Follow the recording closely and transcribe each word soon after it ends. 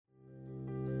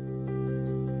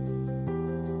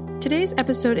Today's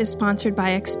episode is sponsored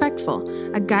by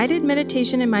Expectful, a guided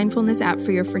meditation and mindfulness app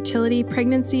for your fertility,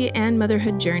 pregnancy, and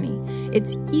motherhood journey.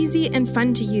 It's easy and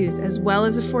fun to use, as well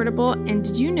as affordable. And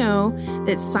did you know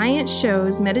that science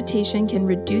shows meditation can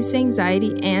reduce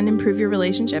anxiety and improve your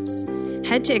relationships?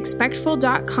 Head to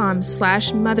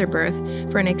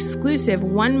expectful.com/motherbirth for an exclusive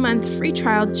 1-month free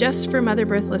trial just for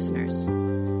Motherbirth listeners.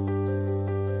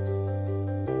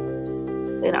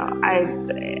 You know,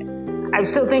 I'm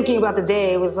still thinking about the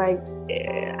day. It was like,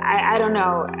 I don't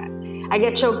know. I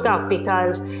get choked up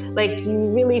because like you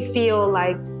really feel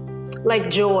like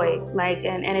joy,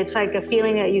 and it's like a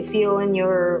feeling that you feel in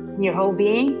your whole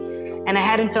being. And I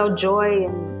hadn't felt joy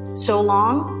in so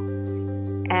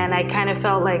long. And I kind of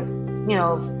felt like, you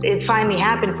know, it finally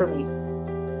happened for me.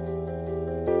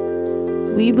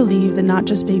 We believe that not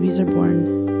just babies are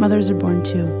born, mothers are born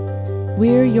too.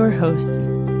 We're your hosts,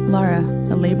 Laura,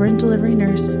 a labor and delivery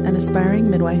nurse and aspiring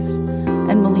midwife,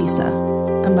 and Melissa,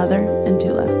 a mother and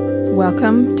doula.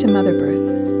 Welcome to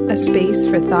Motherbirth, a space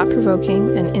for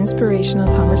thought-provoking and inspirational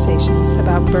conversations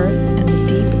about birth and the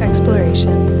deep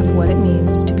exploration of what it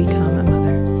means to become a mother.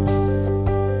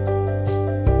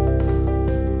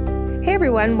 Hey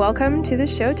everyone, welcome to the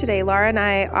show today. Laura and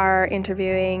I are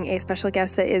interviewing a special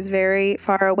guest that is very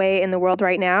far away in the world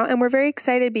right now, and we're very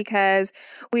excited because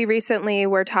we recently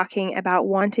were talking about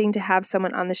wanting to have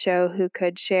someone on the show who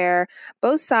could share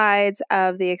both sides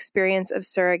of the experience of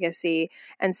surrogacy.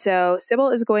 And so Sybil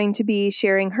is going to be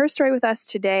sharing her story with us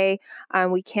today.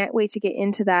 We can't wait to get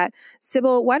into that.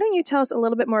 Sybil, why don't you tell us a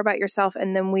little bit more about yourself,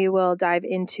 and then we will dive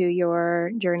into your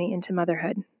journey into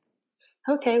motherhood.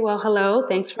 Okay, well, hello.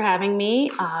 Thanks for having me.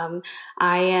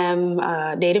 I am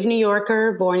a native New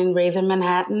Yorker, born and raised in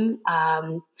Manhattan.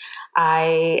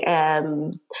 I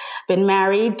am been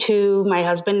married to my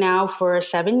husband now for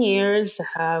 7 years.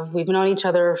 We've known each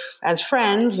other as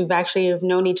friends. We've actually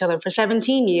known each other for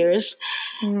 17 years.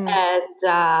 And,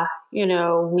 you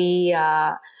know, we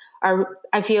are,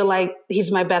 I feel like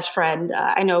he's my best friend.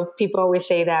 I know people always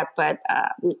say that, but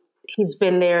he's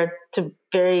been there to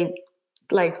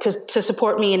to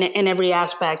support me in every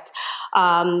aspect.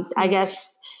 I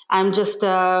guess I'm just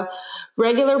a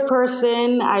regular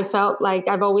person. I felt like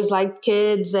I've always liked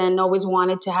kids and always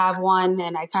wanted to have one.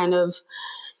 And I kind of,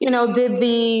 you know, did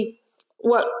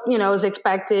what, you know, was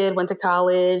expected, went to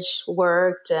college,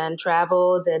 worked and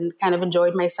traveled and kind of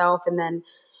enjoyed myself. And then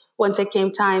once it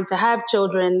came time to have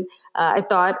children, I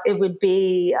thought it would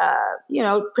be, you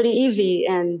know, pretty easy.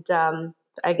 And,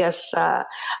 I guess I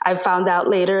found out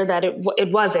later that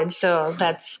it wasn't. So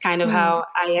that's kind of how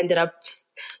I ended up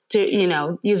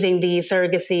using the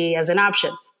surrogacy as an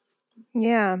option.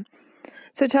 Yeah.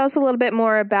 So tell us a little bit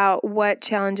more about what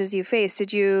challenges you faced.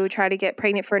 Did you try to get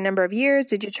pregnant for a number of years?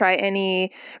 Did you try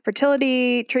any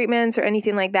fertility treatments or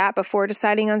anything like that before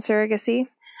deciding on surrogacy?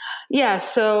 Yeah.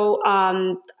 So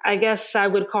I guess I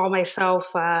would call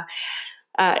myself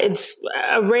it's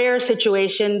a rare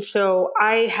situation. So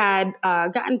I had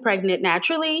gotten pregnant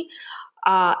naturally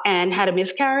and had a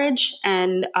miscarriage.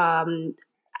 And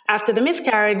after the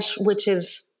miscarriage, which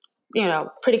is, you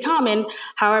know, pretty common,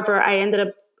 however, I ended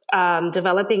up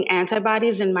developing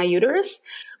antibodies in my uterus,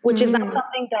 which is not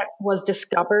something that was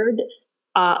discovered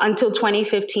until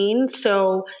 2015.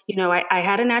 So, you know, I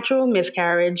had a natural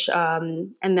miscarriage.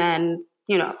 And then,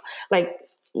 you know, like,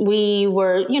 we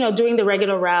were, you know, doing the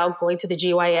regular route, going to the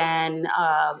GYN.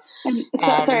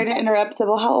 Sorry to interrupt,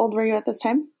 Sybil. How old were you at this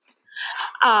time?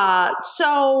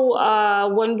 So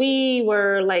when we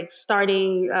were like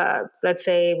starting, let's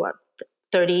say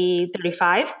 30,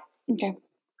 35. Okay.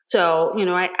 So, you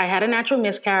know, I had a natural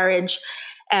miscarriage,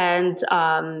 and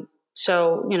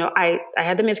so, you know, I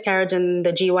had the miscarriage, and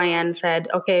the GYN said,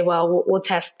 okay, well, we'll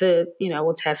test the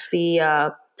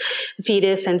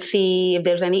fetus and see if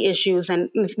there's any issues. And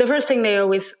the first thing they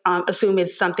always assume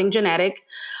is something genetic.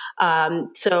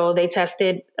 So they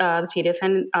tested the fetus,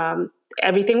 and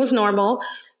everything was normal.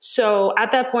 So at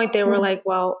that point, they were like,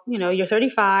 well, you know, you're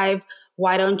 35.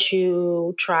 Why don't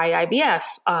you try IVF?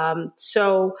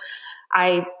 So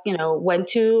I, you know, went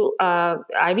to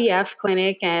IVF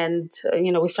clinic, and,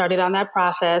 you know, we started on that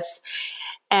process.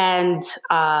 And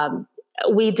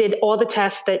we did all the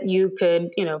tests that you could,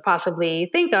 you know, possibly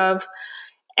think of,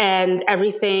 and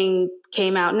everything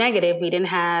came out negative. We didn't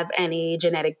have any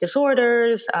genetic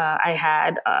disorders. I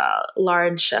had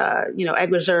large, you know,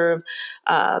 egg reserve.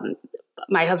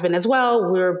 My husband as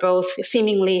well. We were both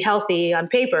seemingly healthy on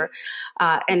paper,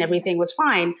 and everything was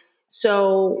fine.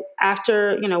 So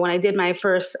after, you know, when I did my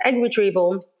first egg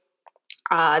retrieval,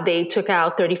 they took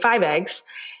out 35 eggs,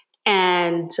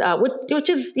 and which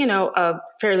is, you know, a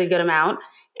fairly good amount.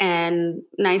 and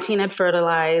 19 had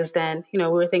fertilized. And, we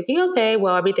were thinking, okay,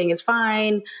 well, everything is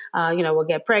fine. We'll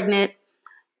get pregnant.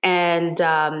 And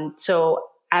so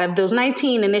out of those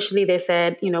 19, initially they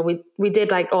said, we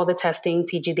did like all the testing,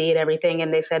 PGD and everything.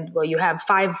 And they said, well, you have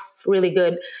 5 really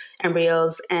good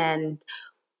embryos. And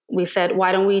we said,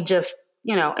 why don't we just,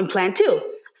 implant 2?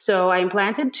 So I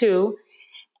implanted 2,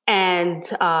 and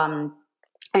I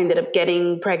ended up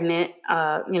getting pregnant,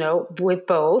 with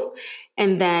both.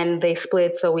 And then they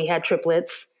split. So we had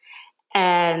triplets.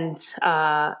 And,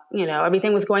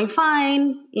 everything was going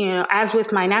fine. As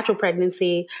with my natural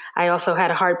pregnancy, I also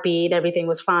had a heartbeat. Everything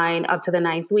was fine up to the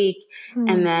 9th week.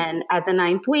 And then at the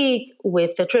 9th week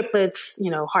with the triplets,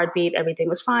 heartbeat, everything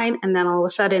was fine. And then all of a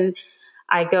sudden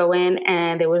I go in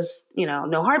and there was,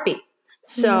 no heartbeat.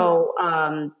 So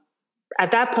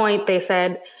at that point they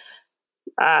said,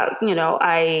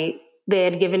 they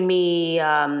had given me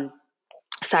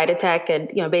Cytotec,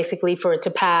 and basically for it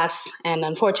to pass. And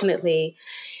unfortunately,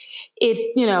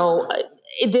 it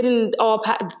didn't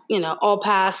all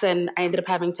pass, and I ended up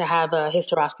having to have a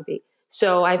hysteroscopy.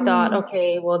 So I thought,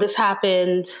 okay, well, this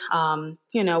happened.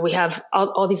 We have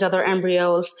all these other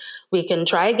embryos. We can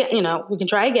try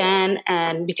again.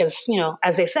 And because,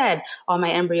 as they said, all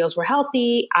my embryos were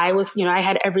healthy. I was, I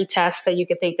had every test that you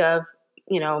could think of.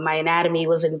 My anatomy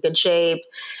was in good shape.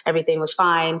 Everything was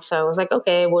fine. So I was like,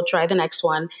 okay, we'll try the next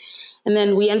one. And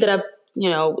then we ended up,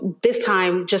 this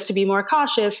time, just to be more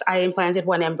cautious, I implanted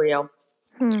 1 embryo.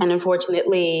 And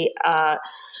unfortunately,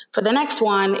 for the next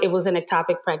one, it was an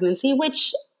ectopic pregnancy,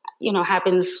 which, can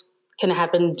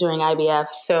happen during IVF.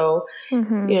 So,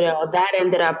 that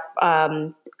ended up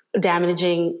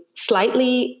damaging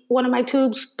slightly one of my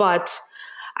tubes, but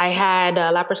I had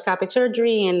laparoscopic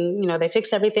surgery, and, they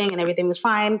fixed everything and everything was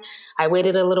fine. I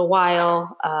waited a little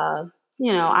while.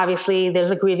 Obviously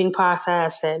there's a grieving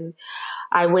process, and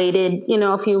I waited,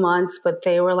 a few months, but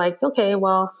they were like, okay,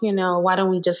 well, why don't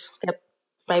we just get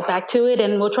right back to it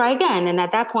and we'll try again. And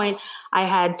at that point I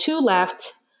had 2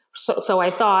 left. So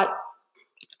I thought,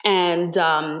 and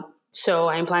so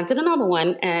I implanted another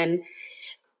one. And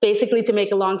basically, to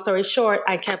make a long story short,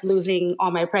 I kept losing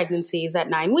all my pregnancies at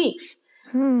 9 weeks.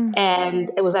 And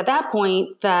it was at that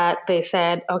point that they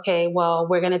said, okay, well,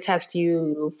 we're going to test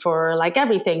you for like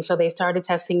everything. So they started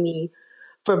testing me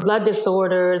for blood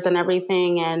disorders and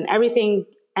everything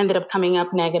ended up coming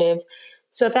up negative.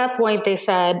 So at that point they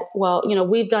said, well,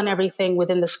 we've done everything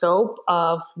within the scope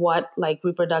of what like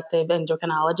reproductive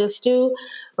endocrinologists do.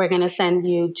 We're going to send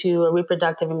you to a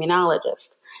reproductive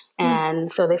immunologist.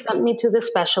 And so they sent me to the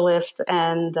specialist.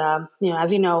 And,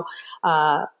 as you know,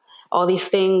 all these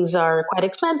things are quite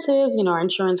expensive. Our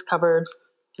insurance covered,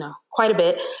 quite a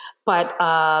bit. But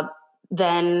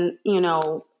then,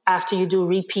 after you do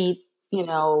repeat,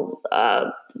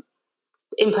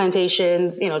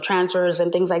 implantations, transfers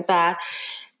and things like that,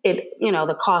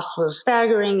 the cost was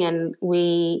staggering. And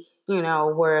we,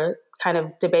 were kind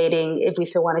of debating if we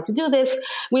still wanted to do this.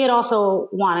 We had also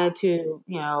wanted to,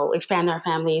 expand our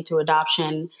family through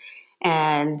adoption.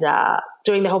 And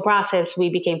during the whole process, we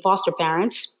became foster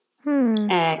parents.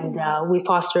 And we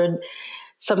fostered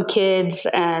some kids,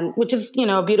 and which is,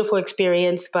 a beautiful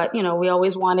experience. But, I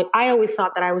always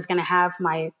thought that I was going to have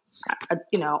my, a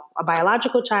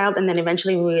biological child, and then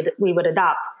eventually we would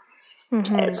adopt.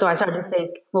 So I started to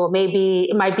think, well, maybe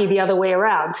it might be the other way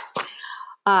around.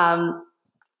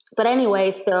 But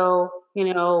anyway, so,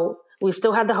 we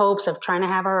still had the hopes of trying to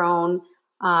have our own.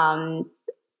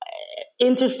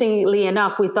 Interestingly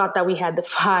enough, we thought that we had the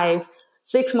 5.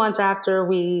 6 months after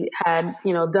we had,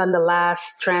 done the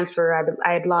last transfer,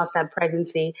 I had lost that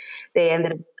pregnancy. They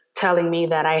ended up telling me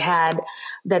that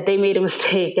they made a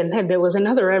mistake, and then there was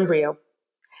another embryo.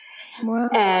 Wow.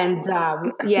 And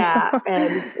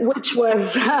and which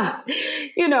was,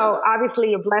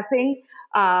 obviously a blessing.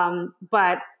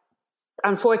 But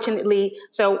unfortunately,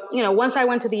 so, once I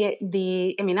went to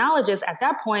the immunologist, at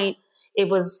that point, it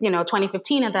was,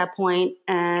 2015 at that point,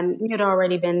 and we had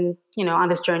already been, on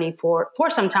this journey for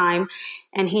some time.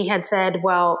 And he had said,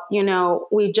 well,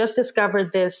 we just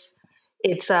discovered this.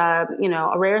 It's a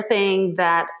rare thing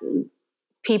that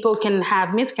people can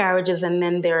have miscarriages, and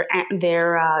then their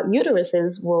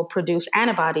uteruses will produce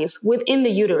antibodies within the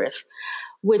uterus,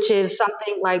 which is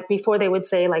something like before they would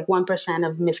say like 1%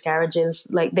 of miscarriages,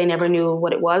 like they never knew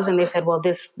what it was. And they said, well,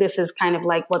 this is kind of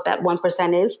like what that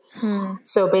 1% is.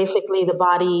 So basically the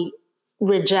body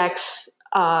rejects,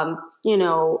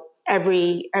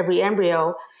 every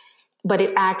embryo, but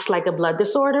it acts like a blood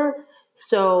disorder.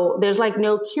 So there's like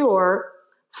no cure,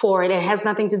 for it. It has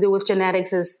nothing to do with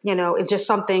genetics. It's just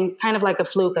something kind of like a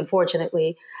fluke,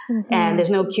 unfortunately. Mm-hmm. And there's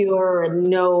no cure and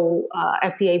no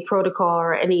FDA protocol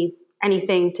or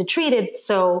anything to treat it.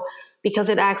 So because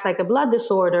it acts like a blood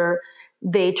disorder,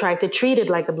 they tried to treat it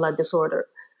like a blood disorder.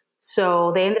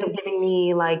 So they ended up giving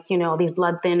me these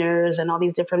blood thinners and all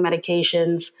these different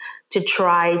medications to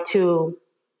try to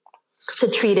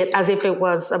treat it as if it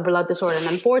was a blood disorder. And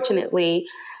unfortunately,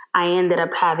 I ended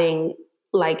up having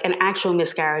an actual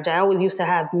miscarriage. I always used to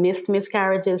have missed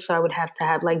miscarriages, so I would have to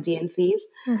have DNCs.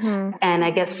 Mm-hmm. And I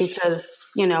guess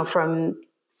because, from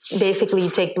basically you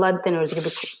take blood thinners,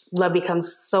 blood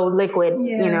becomes so liquid,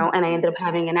 and I ended up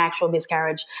having an actual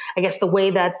miscarriage. I guess the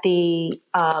way that the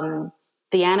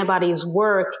antibodies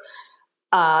work,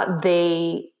 what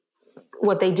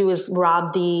they do is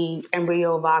rob the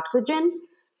embryo of oxygen.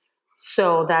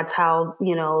 So that's how,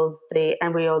 the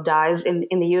embryo dies in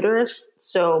the uterus.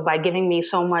 So by giving me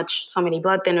so many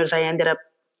blood thinners, I ended up,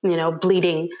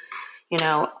 bleeding,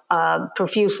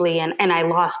 profusely. And I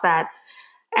lost that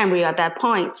embryo at that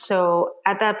point. So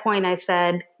at that point I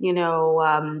said,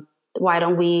 why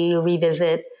don't we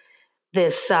revisit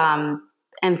this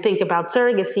and think about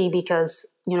surrogacy? Because,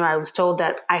 I was told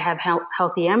that I have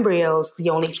healthy embryos. The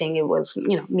only thing it was,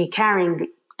 me carrying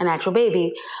an actual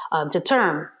baby to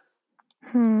term.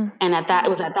 And it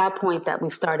was at that point that we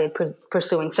started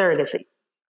pursuing surrogacy.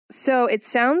 So it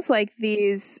sounds like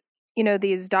these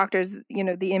doctors,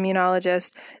 the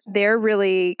immunologists, they're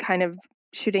really kind of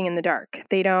shooting in the dark.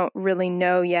 They don't really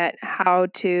know yet how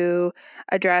to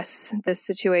address this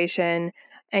situation.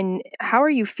 And how are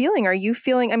you feeling? Are you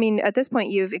feeling, at this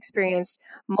point, you've experienced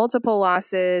multiple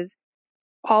losses,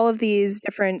 all of these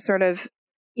different sort of,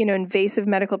 invasive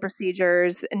medical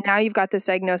procedures. And now you've got this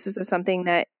diagnosis of something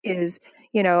that is,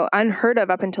 unheard of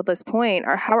up until this point.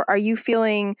 Or how are you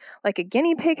feeling? Like a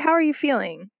guinea pig? How are you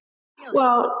feeling?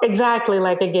 Well, exactly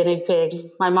like a guinea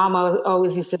pig. My mom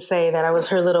always used to say that I was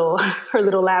her little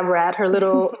lab rat, her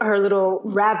little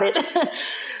rabbit,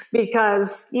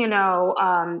 because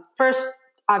first,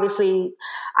 obviously,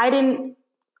 I didn't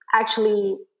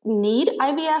actually need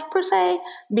IVF per se,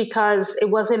 because it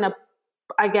wasn't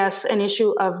an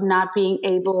issue of not being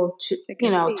able to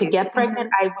get pregnant.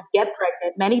 Mm-hmm. I would get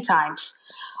pregnant many times,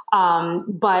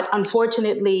 but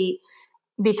unfortunately,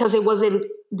 because it wasn't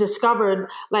discovered,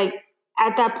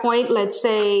 at that point, let's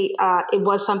say it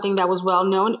was something that was well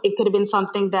known, it could have been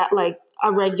something that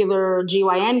a regular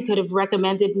GYN could have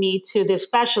recommended me to this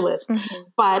specialist. Mm-hmm.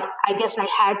 But I guess I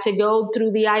had to go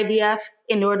through the IVF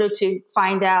in order to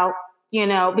find out,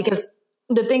 because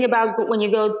the thing about when you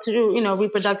go through,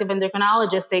 reproductive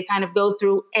endocrinologists, they kind of go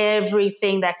through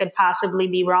everything that could possibly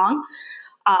be wrong.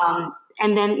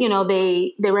 And then,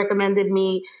 they recommended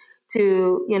me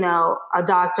to, a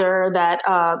doctor that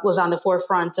was on the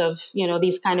forefront of,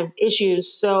 these kind of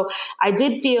issues. So I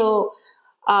did feel,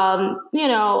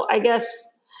 I guess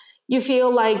you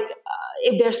feel like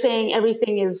if they're saying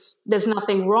there's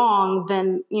nothing wrong,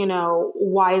 then,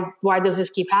 why does this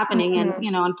keep happening? Mm-hmm.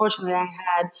 And, unfortunately I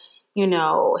had,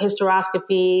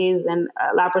 hysteroscopies and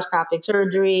laparoscopic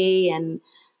surgery and,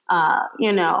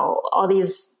 all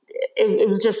these, it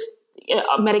was just,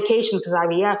 medications, because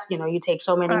IVF, you take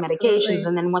so many Absolutely. Medications.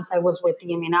 And then once I was with the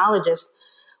immunologist,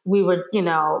 we were,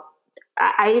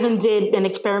 I even did an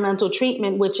experimental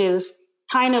treatment, which is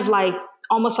kind of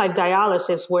almost like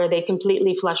dialysis, where they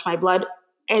completely flush my blood.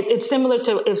 It's similar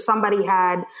to if somebody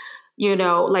had,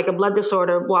 a blood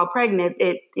disorder while pregnant.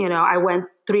 I went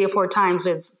 3 or 4 times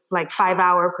with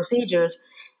 5-hour procedures,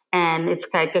 and it's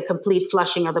like a complete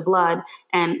flushing of the blood.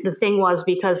 And the thing was,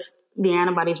 because the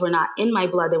antibodies were not in my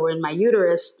blood, they were in my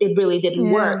uterus, it really didn't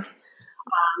work.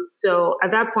 So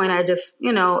at that point, I just,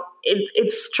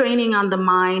 it's training on the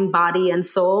mind, body, and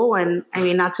soul. And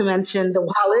not to mention the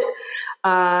wallet.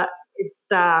 At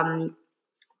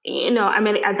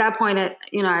that point,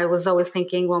 I was always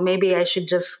thinking, well, maybe I should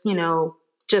just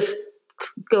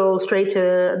go straight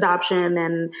to adoption.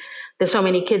 And there's so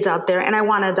many kids out there, and I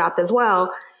want to adopt as well.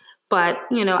 But,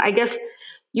 I guess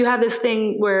you have this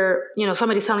thing where,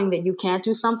 somebody's telling that you can't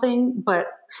do something, but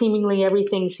seemingly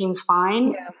everything seems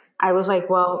fine. Yeah. I was like,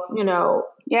 well,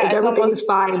 if everything is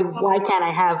fine, why can't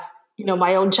I have,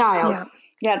 my own child?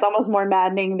 Yeah, it's almost more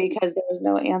maddening because there was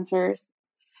no answers.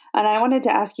 And I wanted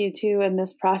to ask you too, in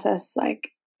this process,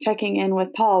 checking in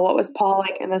with Paul, what was Paul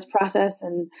like in this process,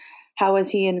 and how was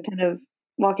he in kind of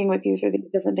walking with you through these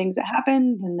different things that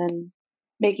happened and then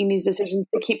making these decisions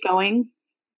to keep going?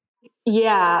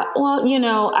 Yeah, well,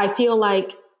 I feel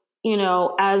like,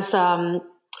 as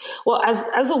Well,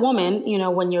 as a woman,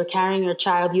 when you're carrying your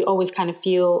child, you always kind of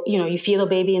feel, you feel the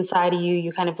baby inside of you.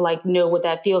 You kind of like know what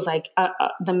that feels like.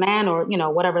 The man or,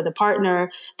 whatever the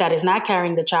partner that is not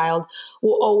carrying the child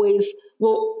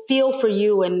will feel for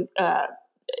you and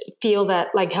feel that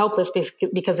like helpless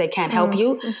because they can't help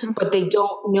you, but they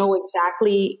don't know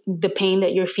exactly the pain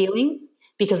that you're feeling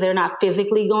because they're not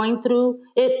physically going through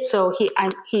it. So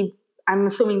I'm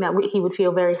assuming that he would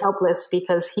feel very helpless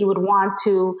because he would want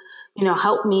to,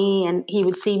 help me, and he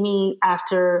would see me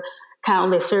after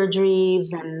countless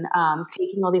surgeries and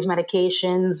taking all these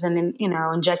medications and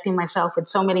injecting myself with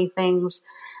so many things,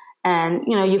 and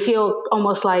you feel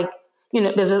almost like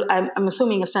I'm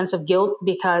assuming a sense of guilt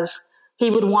because he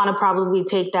would want to probably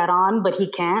take that on, but he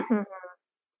can't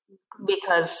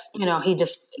because he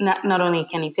just not only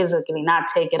can he physically not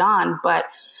take it on, but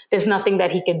there's nothing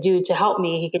that he could do to help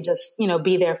me. He could just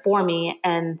be there for me.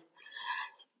 And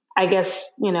I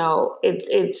guess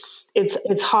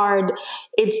it's hard.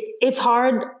 It's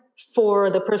hard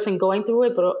for the person going through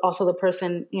it, but also the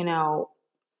person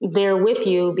there with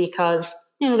you because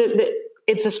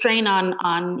it's a strain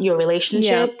on your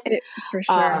relationship. Yeah, for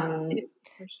sure.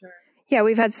 For sure. Yeah,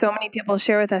 we've had so many people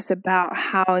share with us about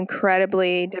how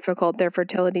incredibly difficult their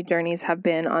fertility journeys have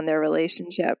been on their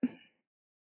relationship.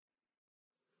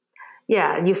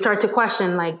 Yeah, you start to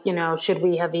question, like, should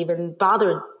we have even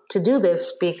bothered to do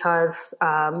this? Because,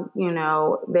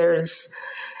 there's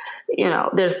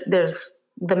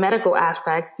the medical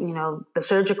aspect, the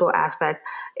surgical aspect.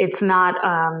 It's not,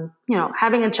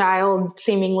 having a child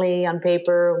seemingly on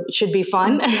paper should be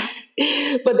fun,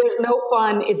 but there's no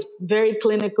fun. It's very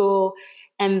clinical.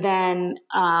 And then,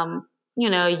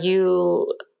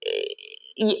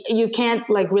 you can't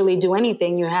like really do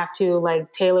anything. You have to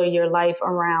like tailor your life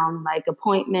around like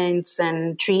appointments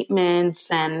and treatments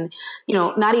and,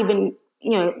 not even,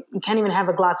 you can't even have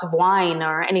a glass of wine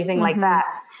or anything like that.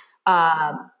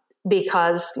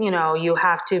 Because, you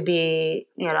have to be,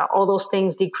 all those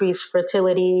things decrease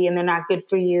fertility and they're not good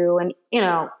for you. And,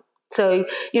 so,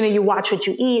 you watch what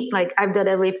you eat. Like I've done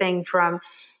everything from,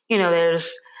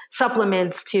 there's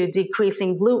supplements to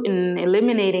decreasing gluten,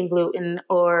 eliminating gluten,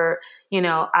 or,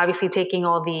 obviously taking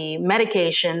all the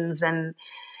medications and,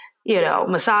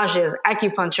 massages,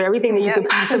 acupuncture, everything that you could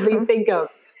possibly think of.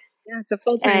 Yeah, it's a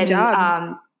full-time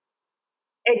job.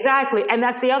 Exactly. And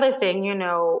that's the other thing,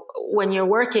 when you're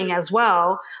working as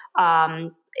well,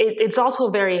 it's also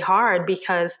very hard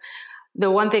because the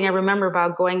one thing I remember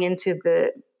about going into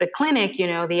the clinic, the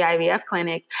IVF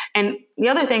clinic, and the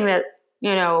other thing that,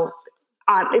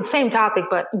 it's same topic,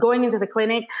 but going into the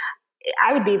clinic,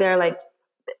 I would be there like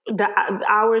the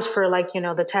hours for like,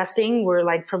 the testing were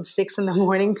like from 6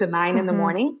 a.m. to 9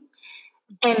 a.m.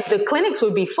 And the clinics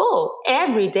would be full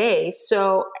every day.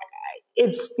 So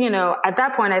it's, at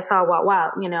that point I saw,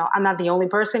 wow, I'm not the only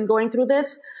person going through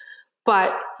this,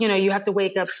 but, you have to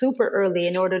wake up super early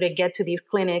in order to get to these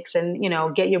clinics and,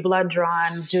 get your blood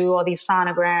drawn, do all these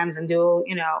sonograms and do,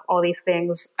 all these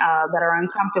things that are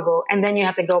uncomfortable. And then you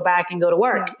have to go back and go to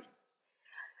work.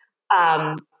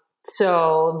 Yeah.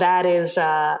 So that is,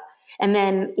 and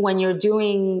then when you're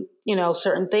doing,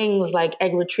 certain things like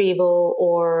egg retrieval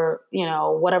or,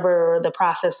 whatever the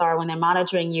process are when they're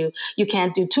monitoring you, you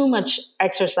can't do too much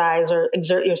exercise or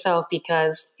exert yourself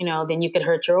because, then you could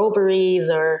hurt your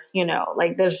ovaries or,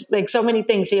 like there's like so many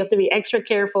things. So you have to be extra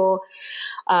careful.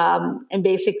 And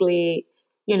basically,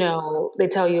 they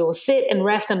tell you sit and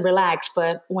rest and relax.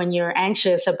 But when you're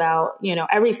anxious about,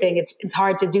 everything, it's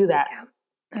hard to do that. Yeah,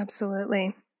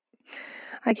 absolutely.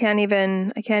 I can't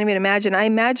even imagine. I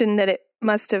imagine that it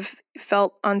must have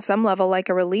felt on some level like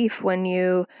a relief when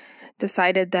you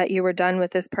decided that you were done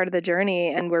with this part of the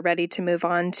journey and were ready to move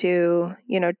on to,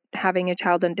 having a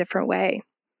child in a different way.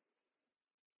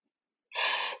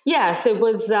 Yes,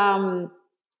 well,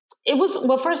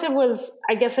 first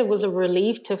I guess it was a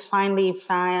relief to finally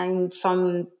find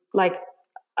some, like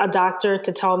a doctor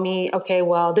to tell me, okay,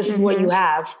 well, this is what you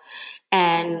have.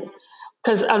 And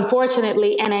because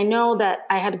unfortunately, and I know that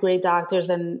I had great doctors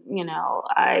and,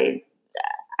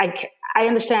 I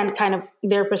understand kind of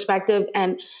their perspective.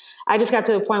 And I just got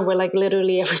to the point where like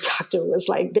literally every doctor was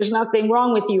like, there's nothing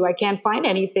wrong with you. I can't find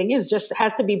anything. It just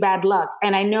has to be bad luck.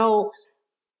 And I know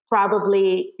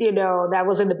probably, that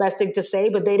wasn't the best thing to say,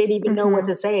 but they didn't even know what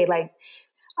to say. Like,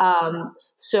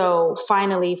 so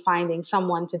finally finding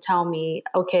someone to tell me,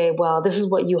 okay, well, this is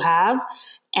what you have.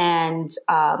 And,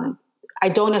 I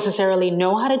don't necessarily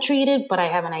know how to treat it, but I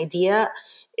have an idea.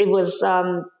 It was,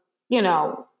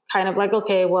 kind of like,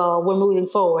 okay, well, we're moving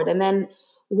forward. And then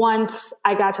once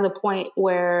I got to the point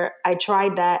where I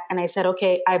tried that and I said,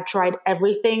 okay, I've tried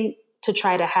everything to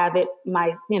try to have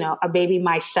a baby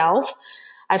myself,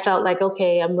 I felt like,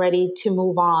 okay, I'm ready to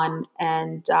move on.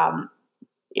 And,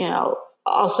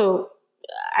 also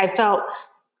I felt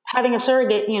having a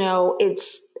surrogate,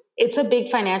 it's a big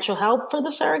financial help for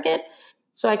the surrogate.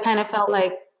 So I kind of felt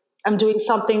like I'm doing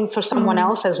something for someone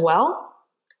else as well.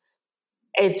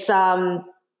 It's,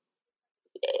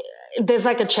 there's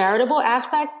like a charitable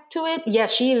aspect to it.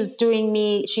 Yes, she gave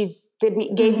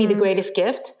me the greatest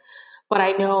gift, but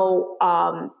I know,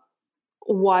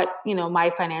 what,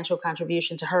 my financial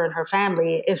contribution to her and her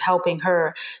family is helping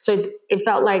her. So it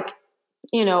felt like,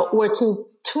 we're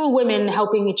two women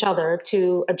helping each other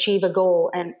to achieve a goal.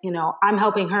 And, I'm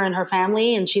helping her and her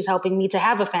family, and she's helping me to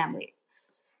have a family.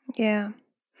 Yeah.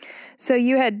 So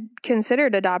you had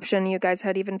considered adoption. You guys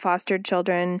had even fostered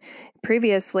children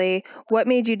previously. What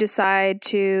made you decide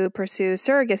to pursue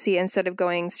surrogacy instead of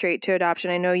going straight to adoption?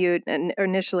 I know you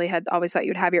initially had always thought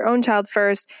you'd have your own child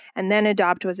first and then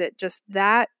adopt. Was it just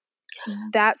that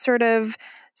sort of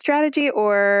strategy,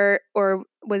 or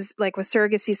was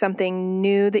surrogacy something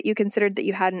new that you considered that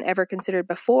you hadn't ever considered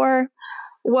before?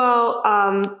 Well,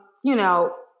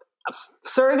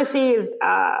 surrogacy is,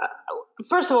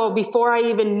 first of all, before I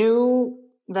even knew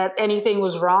that anything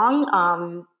was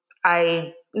wrong,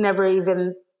 I never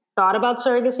even thought about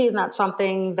surrogacy. It's not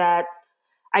something that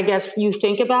I guess you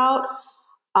think about,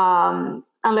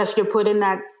 unless you're put in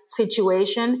that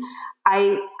situation.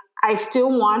 I still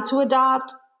want to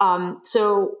adopt.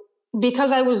 So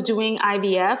because I was doing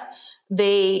IVF,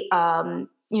 they, I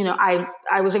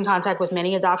was in contact with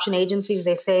many adoption agencies.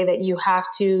 They say that you have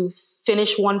to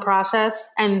finish one process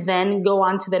and then go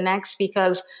on to the next,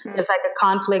 because there's like a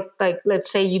conflict. Like,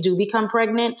 let's say you do become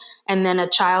pregnant and then a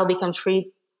child becomes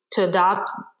free to adopt.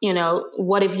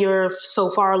 What if you're so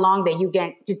far along that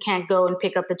you can't go and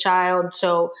pick up the child?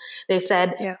 So they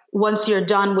said, once you're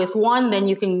done with one, then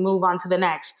you can move on to the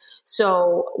next.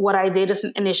 So what I did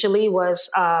initially was,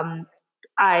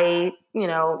 I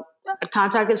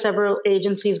contacted several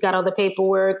agencies, got all the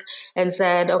paperwork, and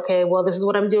said, okay, well, this is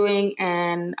what I'm doing.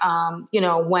 And,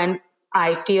 when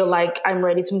I feel like I'm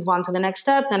ready to move on to the next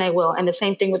step, then I will. And the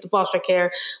same thing with the foster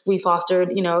care. We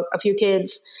fostered, a few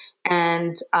kids.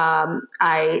 And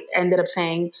I ended up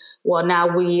saying, well,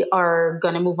 now we are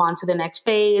going to move on to the next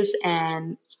phase.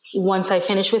 And once I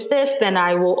finish with this, then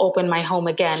I will open my home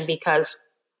again, because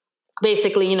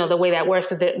basically, the way that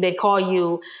works is that they call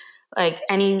you like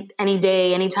any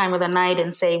day, any time of the night,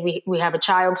 and say, we have a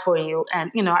child for you.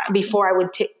 And, before I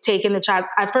would take in the child,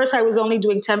 at first I was only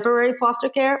doing temporary foster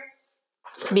care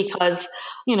because,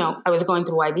 I was going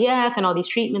through IVF and all these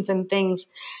treatments and things.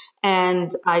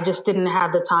 And I just didn't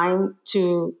have the time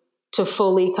to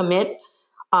fully commit.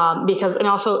 And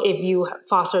also if you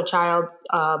foster a child,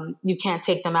 you can't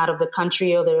take them out of the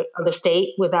country or the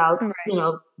state without,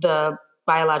 the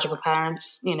biological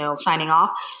parents, signing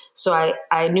off. So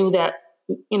I knew that,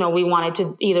 we wanted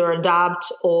to either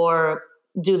adopt or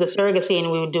do the surrogacy,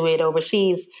 and we would do it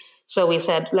overseas. So we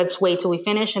said, let's wait till we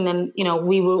finish. And then,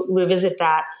 we will revisit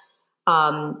that,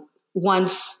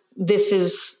 once this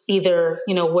is either,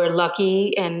 we're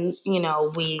lucky and,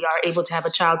 we are able to have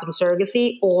a child through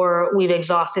surrogacy, or we've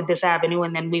exhausted this avenue,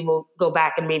 and then we will go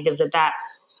back and revisit that,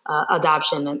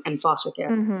 adoption and foster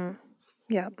care. Mm-hmm.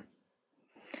 Yeah.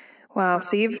 Wow.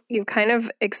 So you've kind of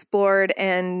explored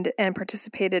and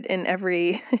participated in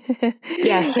every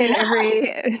yes in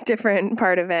every different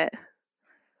part of it.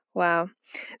 Wow.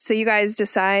 So you guys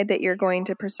decide that you're going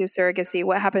to pursue surrogacy.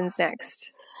 What happens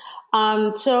next?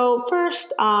 So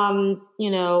first,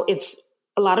 it's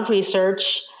a lot of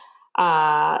research.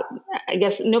 I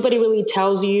guess nobody really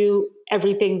tells you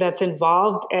everything that's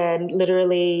involved, and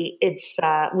literally it's,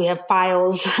 we have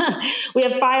files,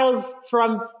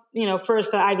 from,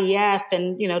 first the IVF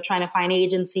and, trying to find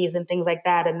agencies and things like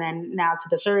that. And then now to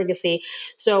the surrogacy.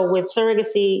 So with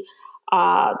surrogacy,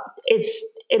 it's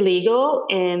illegal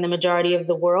in the majority of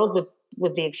the world,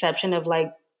 with the exception of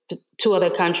like two other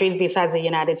countries besides the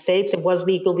United States. It was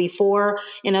legal before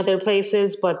in other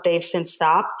places, but they've since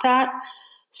stopped that.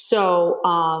 So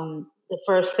the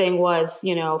first thing was,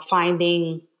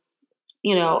 finding,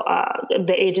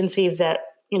 the agencies that,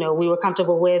 we were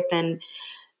comfortable with, and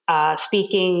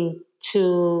speaking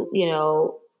to,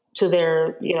 to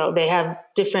their, they have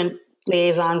different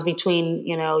liaisons between,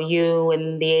 you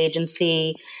and the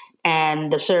agency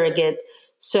and the surrogate.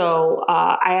 So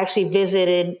I actually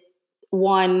visited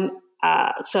one.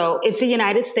 So it's the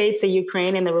United States, the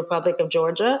Ukraine, and the Republic of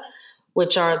Georgia,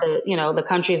 which are the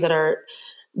countries that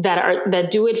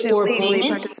do it for legally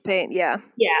payment. Participate, yeah.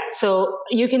 So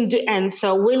you can do, and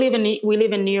so we live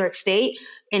in New York State,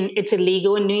 and it's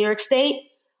illegal in New York State.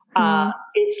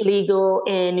 It's legal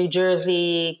in New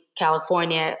Jersey,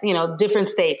 California, different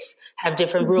states have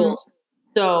different rules.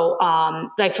 So,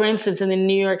 like for instance, in the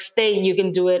New York State, you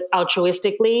can do it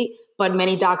altruistically, but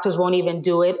many doctors won't even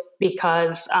do it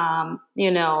because,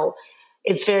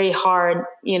 it's very hard.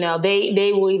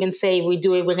 They will even say, if we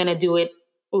do it, we're going to do it.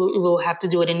 We'll have to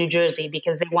do it in New Jersey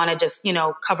because they want to just,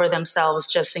 cover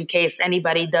themselves just in case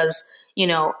anybody does,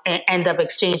 end up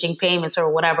exchanging payments or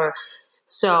whatever.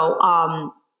 So,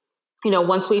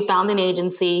 once we found an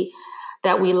agency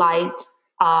that we liked,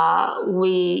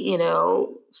 we,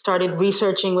 started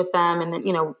researching with them, and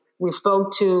then, we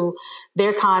spoke to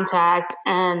their contact,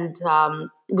 and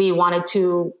we wanted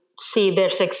to see their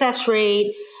success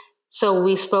rate. So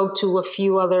we spoke to a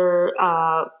few other,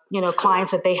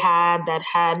 clients that they had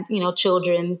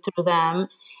children through them.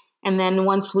 And then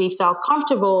once we felt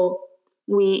comfortable,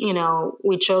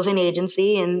 we chose an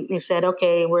agency, and we said,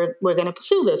 okay, we're going to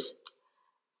pursue this.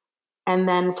 And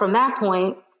then from that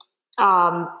point,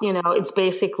 it's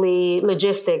basically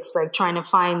logistics, like trying to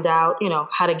find out,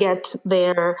 how to get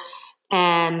there,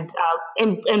 and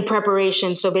in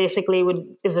preparation. So basically,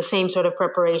 is the same sort of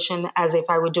preparation as if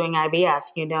I were doing IVF.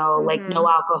 Like no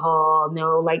alcohol,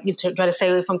 no, like you try to stay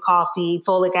away from coffee,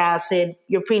 folic acid,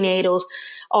 your prenatals,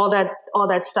 all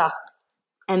that stuff.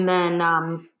 And then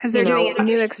because they're doing a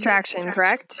new extraction,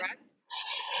 correct?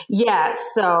 Yeah.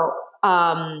 So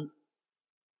I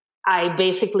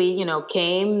basically,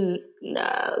 came,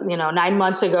 9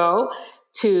 months ago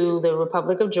to the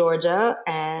Republic of Georgia,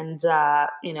 and,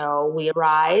 we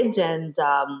arrived, and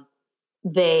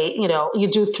they, you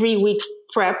do 3 weeks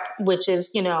prep, which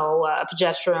is,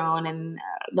 progesterone and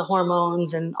the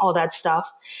hormones and all that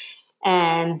stuff.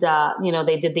 And,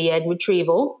 they did the egg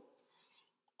retrieval,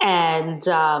 and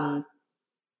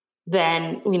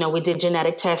then, we did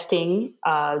genetic testing.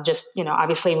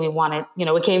 Obviously we wanted,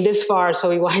 we came this far, so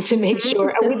we wanted to make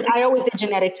sure. I always did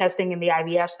genetic testing in the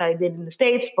IVFs that I did in the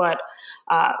States, but,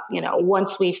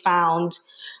 once we found,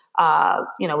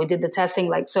 we did the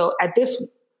testing. So at this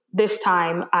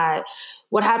time,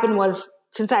 what happened was,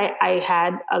 since I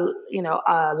had a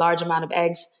large amount of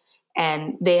eggs,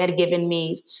 and they had given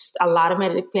me a lot of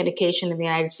medication in the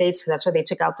United States, so that's why they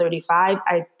took out 35.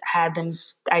 I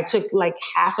took like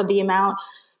half of the amount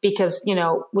because,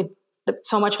 with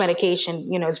so much medication,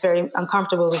 it's very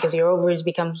uncomfortable because your ovaries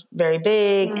become very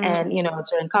big, and, it's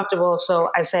very uncomfortable. So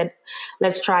I said,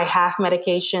 let's try half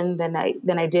medication than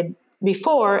I did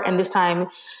before. And this time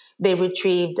they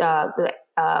retrieved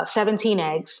 17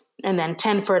 eggs and then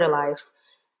 10 fertilized.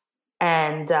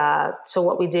 And so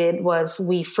what we did was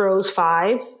we froze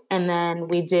 5, and then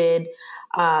we did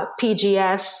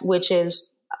PGS, which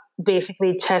is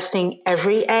basically testing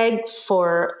every egg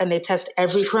and they test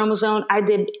every chromosome. I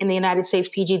did in the United States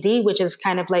PGD, which is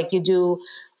kind of like you do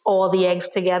all the eggs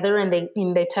together, and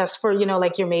they test for,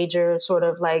 like your major sort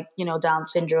of like, Down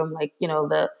syndrome, like,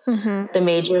 the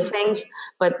major things.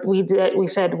 But we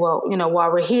said, well,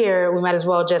 while we're here, we might as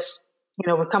well just,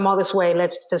 we've come all this way.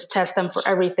 Let's just test them for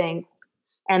everything.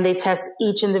 And they test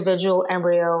each individual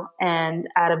embryo. And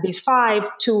out of these 5,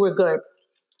 2 were good.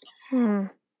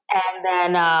 And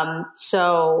then,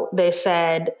 so they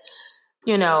said,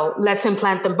 let's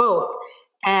implant them both.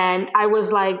 And I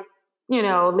was like,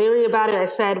 leery about it. I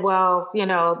said, well,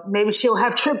 maybe she'll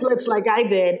have triplets like I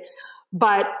did.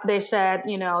 But they said,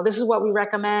 this is what we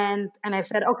recommend. And I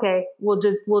said, okay, we'll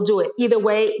do it. Either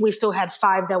way, we still had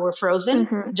 5 that were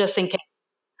frozen, just in case.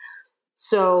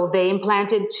 So they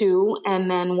implanted 2, and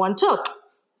then 1 took.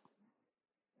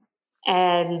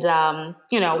 And,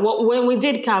 when we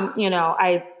did come,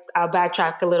 I'll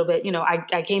backtrack a little bit.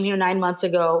 I came here 9 months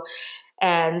ago,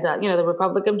 and, the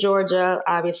Republic of Georgia,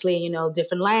 obviously,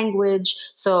 different language.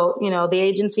 So, the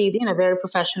agency, very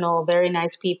professional, very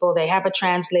nice people. They have a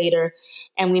translator,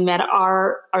 and we met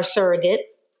our surrogate.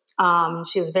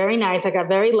 She was very nice. I got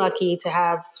very lucky to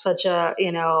have such a,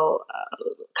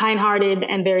 kind-hearted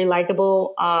and very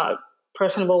likable,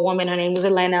 personable woman. Her name was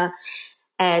Elena.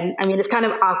 And I mean, it's kind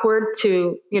of awkward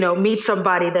to, meet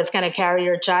somebody that's going to carry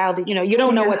your child. You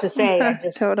don't know what to say. I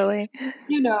just, totally.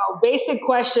 Basic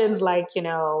questions like,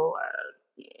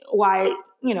 why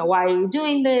are you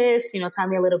doing this? Tell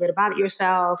me a little bit about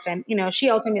yourself. And, she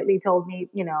ultimately told me,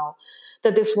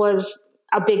 that this was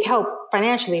a big help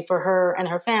financially for her and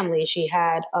her family. She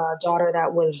had a daughter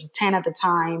that was 10 at the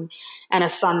time and a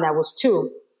son that was 2.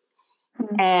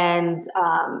 And,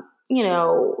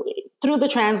 through the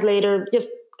translator, just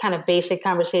kind of basic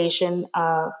conversation,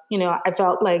 I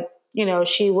felt like,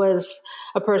 she was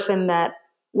a person that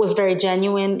was very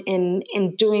genuine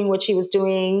in doing what she was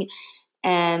doing.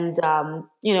 And,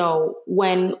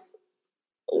 when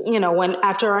when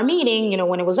after our meeting,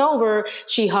 when it was over,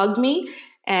 she hugged me.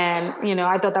 And,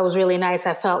 I thought that was really nice.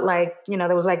 I felt like,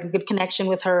 there was like a good connection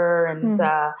with her, and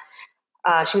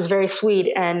she was very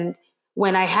sweet. And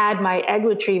when I had my egg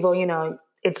retrieval,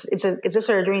 it's a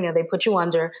surgery, they put you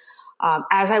under.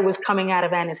 As I was coming out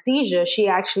of anesthesia, she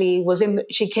actually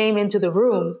she came into the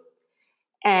room,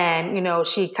 and,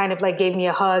 she kind of like gave me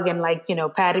a hug and like,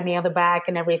 patted me on the back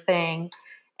and everything.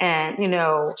 And,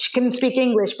 she couldn't speak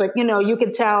English, but, you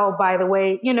could tell by the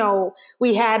way,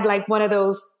 we had like one of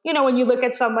those, when you look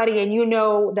at somebody and you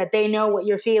know that they know what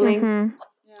you're feeling. Mm-hmm.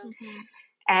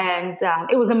 And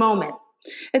it was a moment.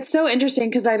 It's so interesting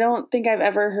because I don't think I've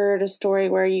ever heard a story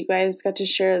where you guys got to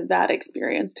share that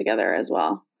experience together as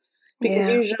well. Because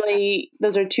usually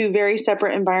those are two very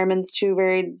separate environments, two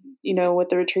very, with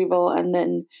the retrieval and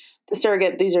then the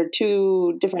surrogate. These are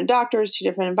two different doctors, two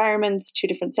different environments, two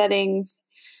different settings.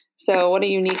 So what a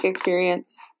unique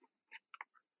experience.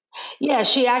 Yeah,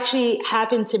 she actually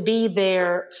happened to be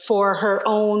there for her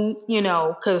own,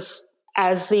 because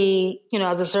as a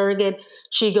surrogate,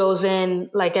 she goes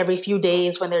in like every few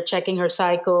days when they're checking her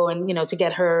cycle and, to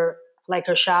get her like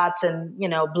her shots and,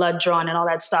 blood drawn and all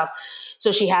that stuff.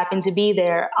 So she happened to be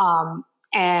there.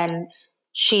 And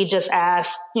she just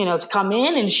asked, to come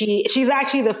in, and she's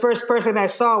actually the first person I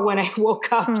saw when I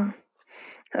woke up.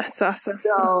 That's awesome.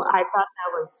 So I thought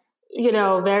that was,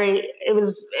 it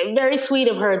was very sweet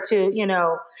of her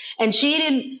to, and she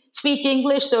didn't speak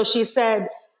English. So she said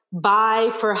bye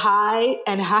for hi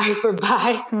and hi for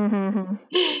bye. Mm-hmm.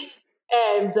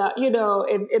 And,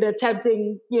 in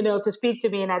attempting, to speak to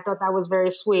me. And I thought that was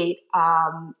very sweet.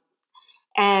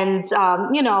 And,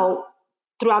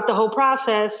 throughout the whole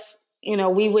process,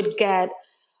 we would get,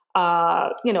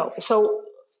 so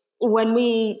when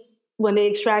they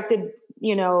extracted,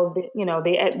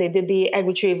 they did the egg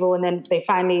retrieval, and then they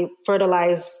finally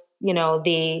fertilized,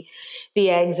 the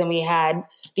eggs, and we had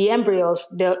the embryos.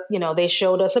 They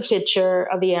showed us a picture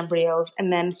of the embryos,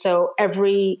 and then so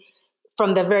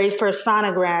from the very first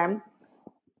sonogram,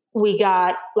 we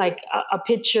got like a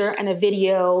picture and a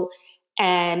video,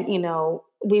 and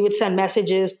we would send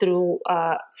messages through.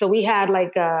 So we had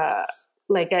like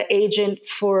an agent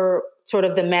for sort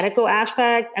of the medical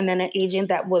aspect, and then an agent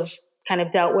that was kind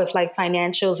of dealt with like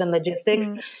financials and logistics.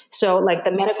 So like the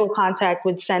medical contact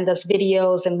would send us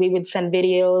videos, and we would send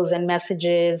videos and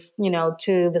messages,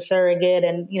 to the surrogate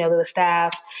and, to the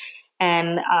staff.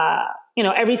 And,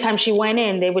 every time she went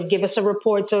in, they would give us a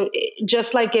report. So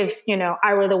just like if,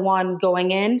 I were the one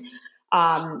going in,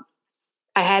 I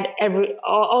had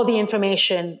all the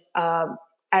information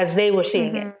as they were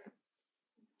seeing it.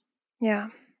 Yeah.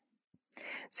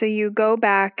 So you go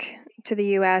back to the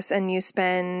U.S. and you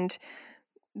spend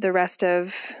the rest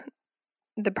of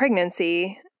the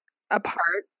pregnancy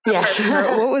apart. Yes.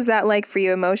 What was that like for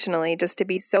you emotionally, just to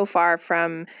be so far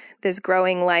from this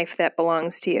growing life that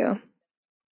belongs to you?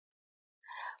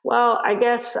 Well, I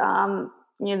guess, the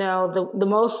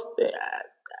most,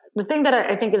 the thing that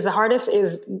I think is the hardest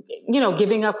is,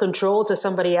 giving up control to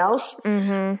somebody else.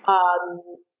 Mm-hmm.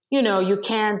 You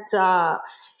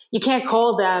can't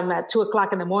call them at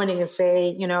 2:00 in the morning and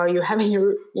say, are you having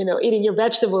your, eating your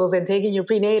vegetables and taking your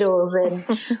prenatals and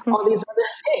all these other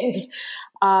things.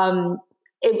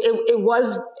 It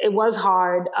was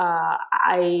hard.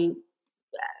 I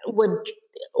would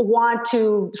want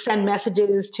to send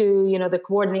messages to, the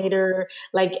coordinator,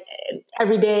 like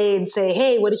every day, and say,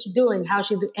 hey, what is she doing? How's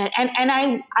she doing? And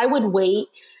I would wait,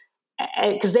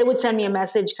 because they would send me a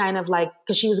message kind of like,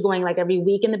 because she was going like every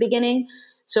week in the beginning.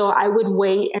 So I would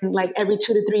wait, and like every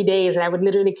 2 to 3 days, and I would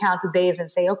literally count the days and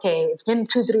say, okay, it's been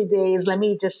 2-3 days. Let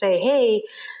me just say, hey,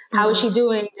 how is she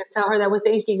doing? Just tell her that we're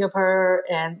thinking of her,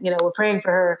 and, we're praying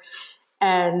for her.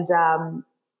 And,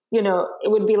 it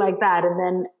would be like that. And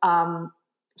then,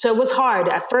 so it was hard.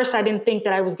 At first, I didn't think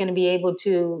that I was going to be able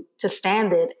to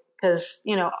stand it, because,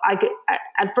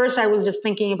 at first I was just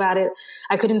thinking about it.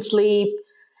 I couldn't sleep,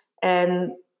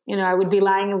 and, I would be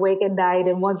lying awake at night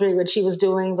and wondering what she was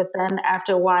doing. But then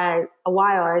after a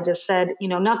while, I just said,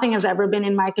 nothing has ever been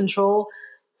in my control.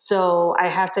 So I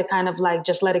have to kind of like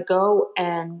just let it go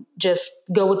and just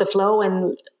go with the flow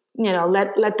and,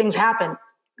 let things happen.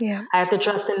 Yeah. I have to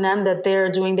trust in them that they're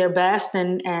doing their best,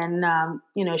 and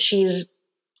she's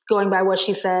going by what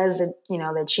she says, that,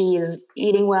 that she is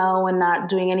eating well and not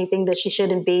doing anything that she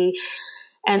shouldn't be.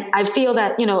 And I feel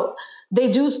that, they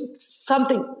do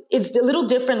something, it's a little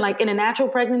different. Like in a natural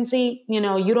pregnancy, you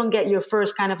don't get your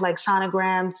first kind of like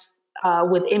sonogram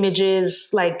with images,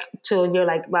 like till you're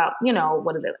like, about,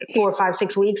 what is it, like 4, 5,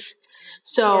 6 weeks.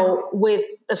 So with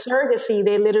a surrogacy,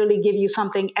 they literally give you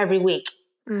something every week.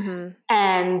 Mm-hmm.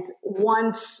 And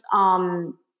once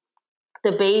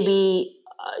the baby,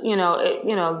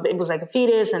 it was like a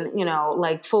fetus and,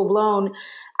 like full blown,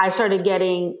 I started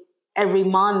getting every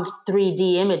month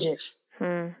 3D images.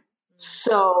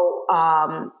 So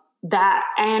that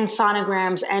and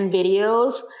sonograms and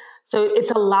videos. So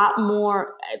it's a lot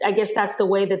more, I guess that's the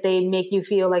way that they make you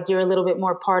feel like you're a little bit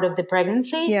more part of the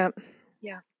pregnancy. Yeah.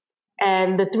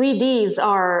 And the 3Ds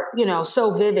are,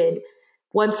 so vivid.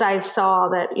 Once I saw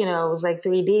that, it was like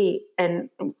 3D and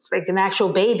like an actual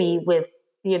baby with,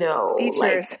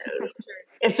 Features.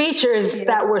 like features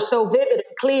that were so vivid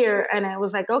and clear. And I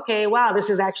was like, okay, wow,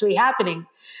 this is actually happening.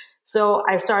 So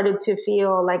I started to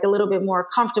feel like a little bit more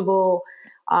comfortable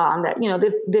that,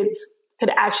 this could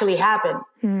actually happen.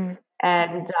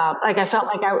 And like I felt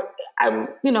like I'm,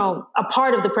 a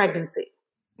part of the pregnancy.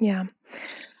 Yeah.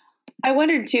 I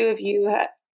wondered too if you had,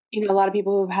 a lot of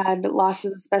people who've had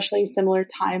losses, especially similar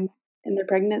time in their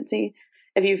pregnancy,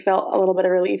 if you felt a little bit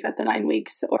of relief at the 9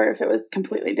 weeks or if it was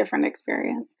completely different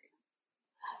experience.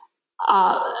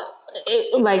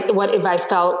 Like what if I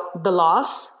felt the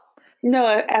loss? No,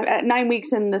 at 9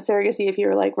 weeks in the surrogacy, if you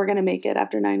were like, we're going to make it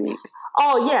after 9 weeks.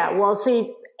 Oh yeah. Well,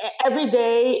 see, every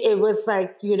day it was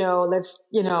like,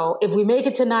 if we make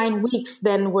it to 9 weeks,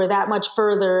 then we're that much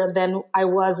further than I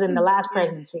was in the last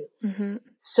pregnancy.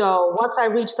 So once I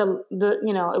reached the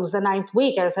it was the 9th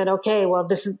week, I said, okay, well,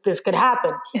 this could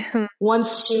happen.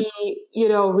 Once she,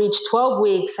 reached 12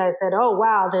 weeks, I said, oh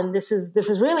wow, then this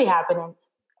is really happening.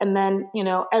 And then,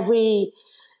 every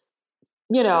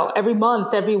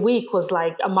month, every week was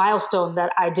like a milestone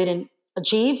that I didn't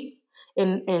achieve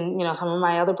in some of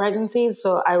my other pregnancies.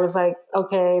 So I was like,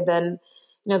 okay, then,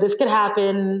 this could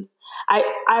happen.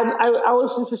 I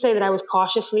always used to say that I was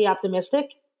cautiously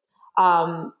optimistic.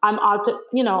 I'm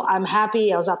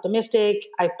happy. I was optimistic.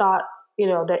 I thought,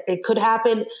 that it could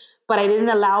happen, but I didn't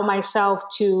allow myself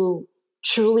to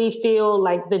truly feel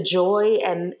like the joy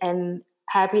and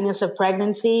happiness of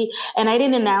pregnancy. And I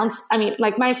didn't announce,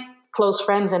 like my close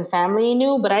friends and family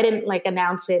knew, but I didn't like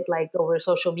announce it like over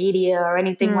social media or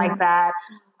anything like that.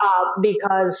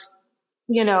 Because,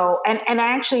 and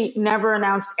I actually never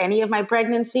announced any of my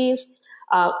pregnancies,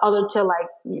 other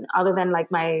than like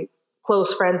my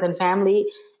close friends and family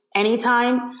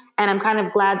anytime. And I'm kind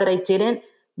of glad that I didn't,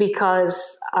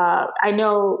 because I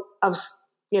know of,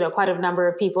 quite a number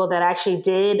of people that actually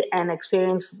did and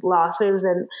experienced losses,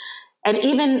 and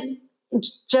even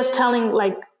just telling,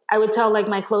 like, I would tell like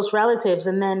my close relatives,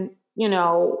 and then,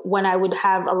 when I would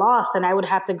have a loss, then I would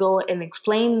have to go and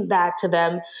explain that to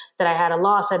them, that I had a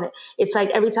loss. And it's like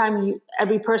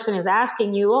every person is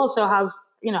asking you, oh, so how's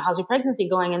your pregnancy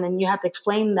going? And then you have to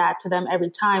explain that to them every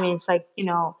time. And it's like,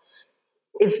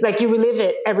 it's like you relive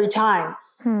it every time.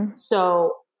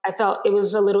 So I felt it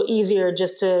was a little easier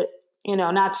just to,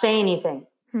 not say anything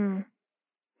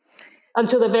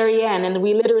until the very end. And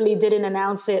we literally didn't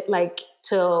announce it like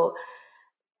till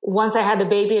once I had the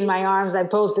baby in my arms. I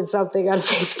posted something on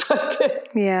Facebook.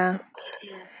 Yeah.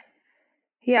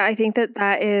 Yeah, I think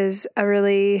that is a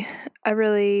really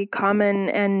common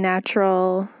and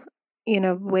natural,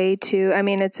 way to,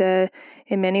 it's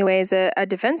in many ways a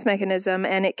defense mechanism,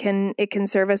 and it can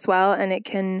serve us well, and it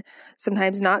can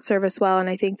sometimes not serve us well. And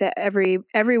I think that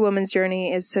every woman's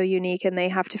journey is so unique, and they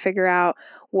have to figure out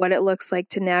what it looks like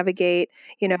to navigate,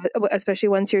 especially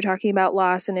once you're talking about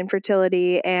loss and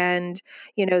infertility and,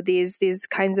 these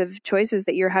kinds of choices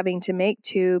that you're having to make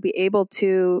to be able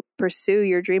to pursue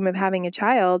your dream of having a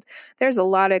child. There's a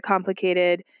lot of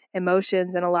complicated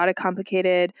emotions and a lot of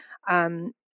complicated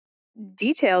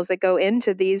details that go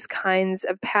into these kinds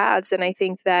of paths. And I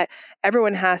think that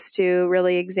everyone has to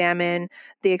really examine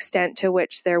the extent to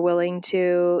which they're willing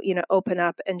to, open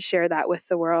up and share that with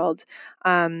the world.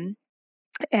 And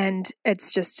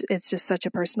it's just such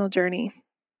a personal journey.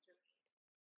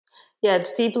 Yeah,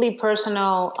 it's deeply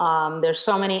personal. There's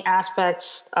so many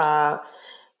aspects.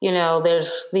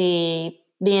 There's the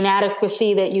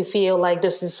inadequacy that you feel like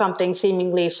this is something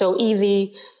seemingly so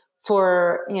easy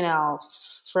for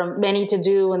many to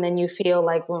do, and then you feel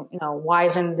like, why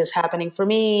isn't this happening for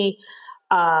me?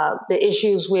 The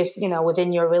issues with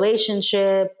within your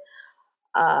relationship,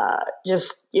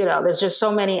 there's just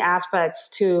so many aspects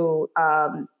to,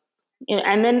 and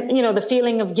then the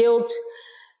feeling of guilt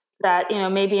that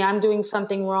maybe I'm doing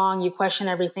something wrong. You question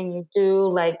everything you do,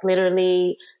 like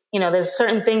literally. There's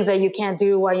certain things that you can't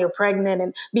do while you're pregnant,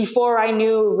 and before I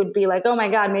knew, it would be like, oh my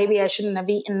God, maybe I shouldn't have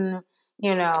eaten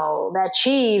that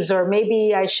cheese, or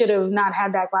maybe I should have not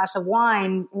had that glass of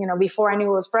wine, before I knew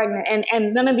I was pregnant.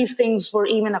 And none of these things were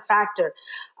even a factor.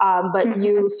 But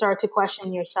you start to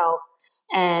question yourself,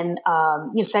 and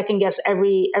you second guess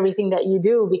everything that you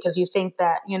do, because you think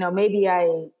that, maybe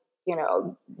I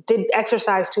did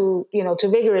exercise too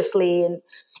vigorously,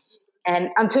 and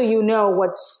until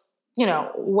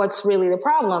what's really the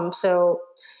problem. So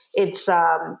it's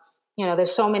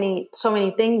there's so many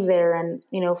things there, and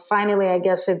finally I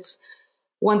guess it's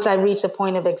once I reached a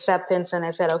point of acceptance and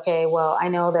I said, okay, well, I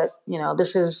know that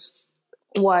this is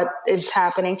what is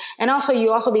happening. And also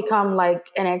you also become like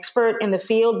an expert in the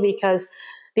field, because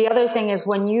the other thing is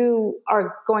when you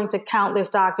are going to countless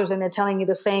doctors and they're telling you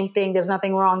the same thing, there's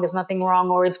nothing wrong,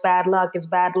 or it's bad luck,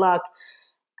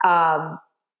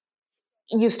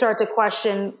 you start to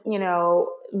question,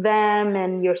 them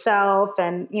and yourself,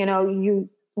 and, you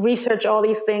research all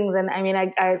these things. And I mean,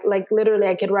 I like literally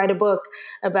I could write a book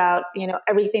about,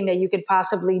 everything that you could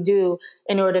possibly do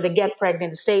in order to get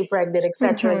pregnant, stay pregnant, et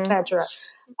cetera, et cetera.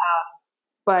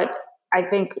 But I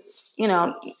think,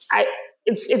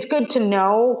 it's good to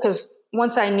know, because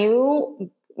once I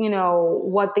knew,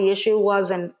 what the issue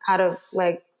was and how to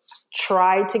like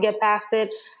try to get past it,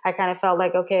 I kind of felt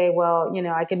like, okay, well,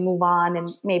 I can move on and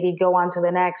maybe go on to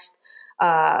the next,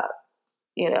 and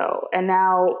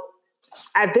now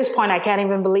at this point, I can't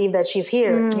even believe that she's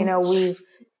here. We've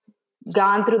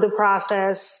gone through the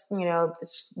process.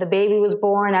 The baby was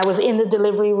born. I was in the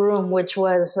delivery room, which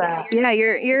was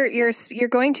you're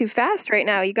going too fast right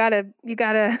now. You gotta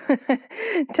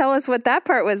tell us what that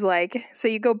part was like. So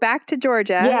you go back to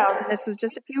Georgia. Yeah, this was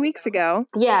just a few weeks ago.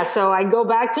 Yeah, so I go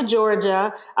back to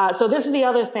Georgia. So this is the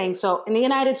other thing. So in the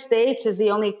United States is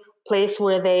the only place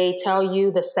where they tell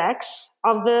you the sex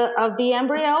of the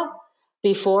embryo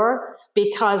before,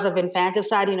 because of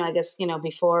infanticide. I guess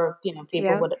before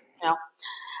people would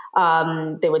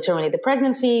they would terminate the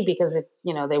pregnancy because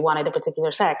they wanted a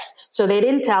particular sex. So they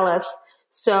didn't tell us.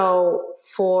 So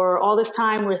for all this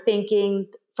time, we're thinking,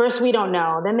 first, we don't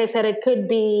know. Then they said it could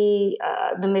be,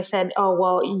 then they said, oh,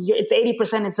 well, it's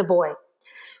 80% it's a boy.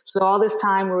 So all this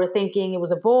time we were thinking it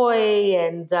was a boy.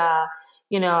 And,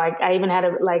 I even had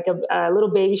a little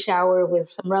baby shower with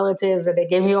some relatives, and they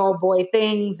gave me all boy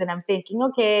things. And I'm thinking,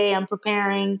 okay, I'm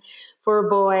preparing for a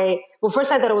boy. Well,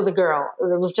 first I thought it was a girl.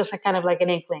 It was just kind of like an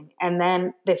inkling. And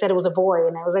then they said it was a boy.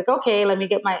 And I was like, okay, let me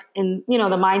get the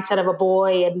mindset of a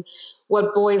boy and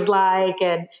what boys like.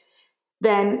 And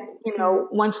then,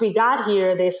 once we got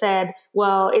here, they said,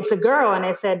 well, it's a girl. And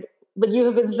I said, but you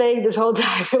have been saying this whole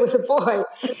time it was a boy.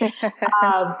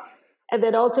 And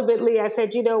then ultimately I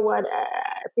said, you know what,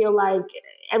 I feel like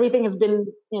everything has been,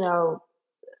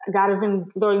 God has been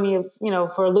throwing me,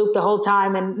 for a loop the whole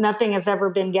time, and nothing has ever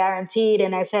been guaranteed.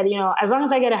 And I said, as long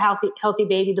as I get a healthy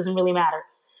baby, it doesn't really matter.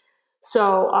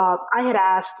 So I had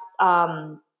asked,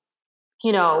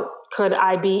 could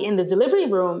I be in the delivery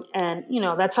room? And,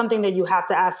 that's something that you have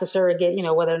to ask the surrogate,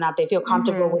 whether or not they feel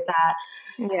comfortable with that.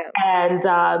 Yeah. And,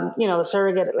 the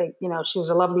surrogate, she was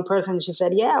a lovely person. She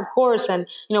said, yeah, of course. And,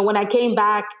 when I came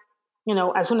back,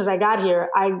 as soon as I got here,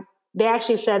 they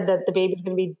actually said that the baby's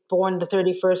going to be born the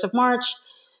 31st of March.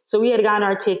 So we had gotten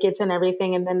our tickets and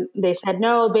everything. And then they said,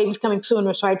 no, the baby's coming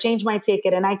sooner. So I changed my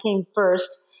ticket and I came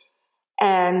first.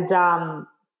 And,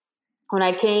 when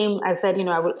I came, I said,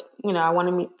 I want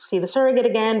to see the surrogate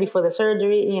again before the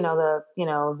surgery,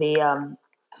 the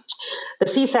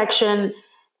C-section.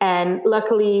 And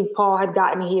luckily Paul had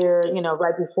gotten here,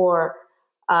 right before,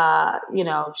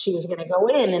 she was going to go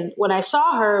in. And when I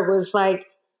saw her, it was like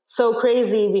so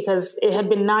crazy, because it had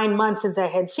been 9 months since I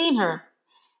had seen her,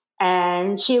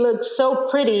 and she looked so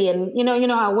pretty. And, you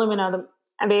know how women are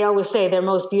and they always say they're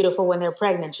most beautiful when they're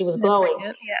pregnant. She was glowing.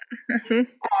 Yeah.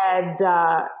 And,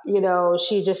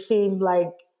 she just seemed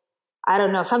like, I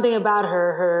don't know, something about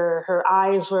her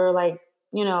eyes were like,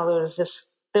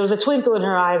 there was a twinkle in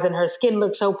her eyes, and her skin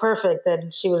looked so perfect.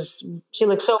 And she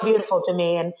looked so beautiful to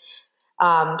me. And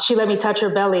she let me touch her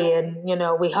belly, and,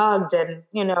 we hugged, and,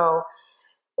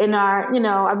 in our,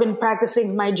 I've been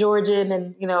practicing my Georgian,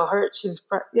 and, she's,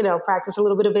 practiced a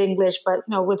little bit of English, but,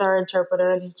 with our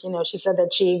interpreter. And, she said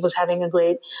that she was having a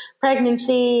great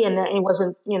pregnancy, and it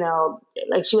wasn't,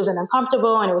 like she wasn't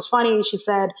uncomfortable. And it was funny. She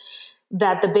said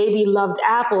that the baby loved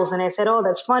apples. And I said, oh,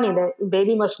 that's funny. The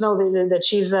baby must know that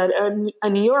she's a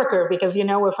New Yorker, because,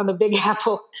 we're from the Big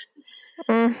Apple.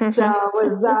 Mm-hmm. So it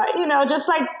was, just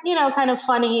like, kind of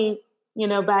funny,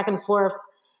 back and forth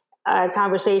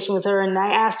conversation with her. And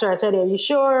I asked her, I said, are you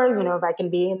sure, if I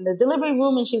can be in the delivery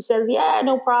room? And she says, yeah,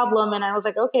 no problem. And I was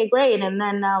like, okay, great. And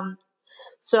then,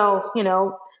 so,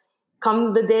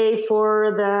 come the day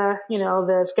for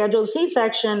the scheduled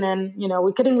C-section, and,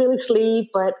 we couldn't really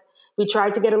sleep, but we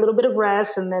tried to get a little bit of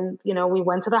rest. And then, we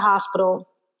went to the hospital,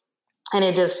 and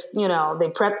it just, they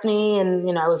prepped me,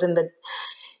 and, I was in the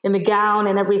in the gown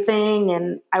and everything.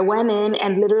 And I went in,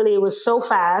 and literally it was so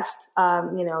fast.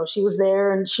 She was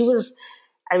there, and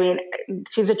I mean,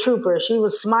 she's a trooper. She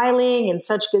was smiling in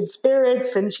such good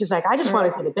spirits. And she's like, I just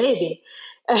want to see the baby.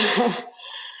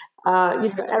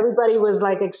 Everybody was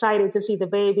like excited to see the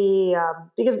baby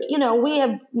because, we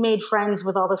have made friends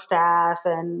with all the staff,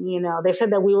 and, they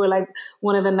said that we were like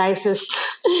one of the nicest,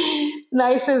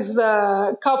 nicest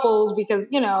couples because,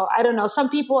 I don't know, some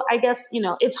people, I guess,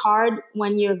 it's hard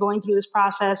when you're going through this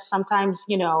process. Sometimes,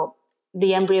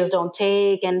 the embryos don't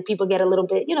take, and people get a little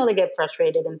bit, they get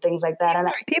frustrated and things like that. And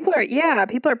people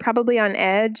are probably on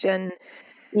edge, and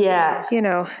yeah,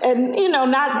 and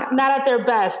not at their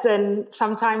best, and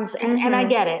sometimes, and I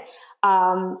get it.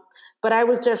 But I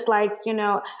was just like,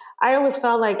 I always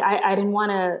felt like I don't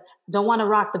want to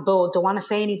rock the boat, don't want to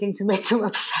say anything to make them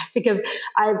upset because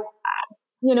I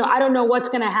don't know what's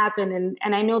going to happen,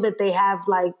 and I know that they have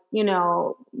like,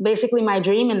 basically my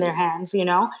dream in their hands,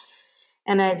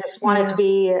 and I just wanted to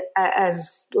be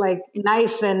as like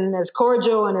nice and as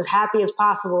cordial and as happy as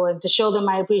possible, and to show them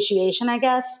my appreciation, I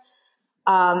guess.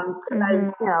 I'm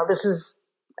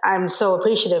so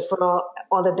appreciative for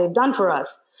all that they've done for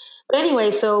us. But anyway,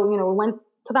 so, we went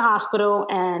to the hospital,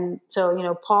 and so,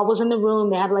 Paul was in the room.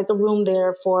 They had like a room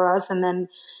there for us. And then,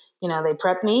 they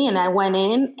prepped me, and I went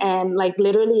in, and like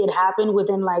literally it happened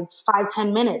within like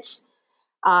 5-10 minutes.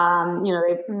 They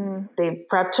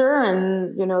prepped her,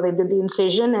 and, they did the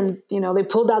incision, and, they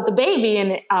pulled out the baby,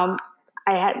 and,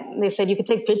 they said you could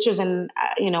take pictures, and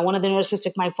one of the nurses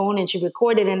took my phone and she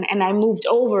recorded, and I moved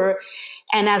over,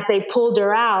 and as they pulled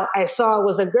her out, I saw it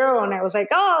was a girl, and I was like,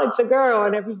 oh, it's a girl,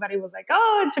 and everybody was like,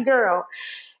 oh, it's a girl.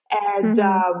 And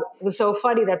it was so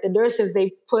funny that the nurses,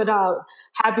 they put out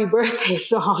happy birthday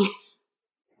song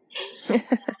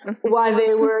while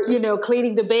they were,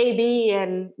 cleaning the baby,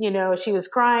 and, she was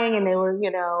crying, and they were,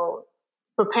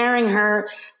 preparing her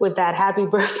with that happy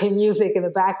birthday music in the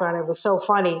background. It was so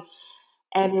funny.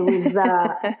 And it was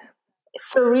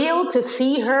surreal to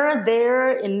see her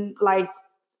there in like,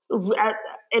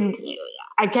 and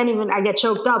I get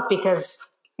choked up because,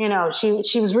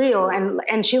 she was real,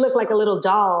 and she looked like a little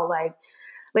doll, like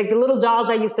the little dolls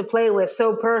I used to play with,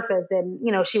 so perfect. And,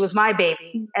 she was my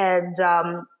baby. And,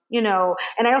 and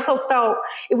I also felt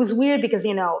it was weird because,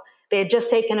 they had just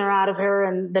taken her out of her,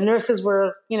 and the nurses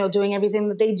were, doing everything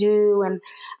that they do. And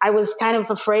I was kind of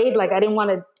afraid, like I didn't want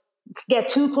to get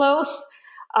too close.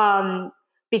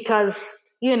 Because,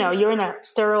 you're in a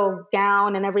sterile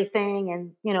gown and everything,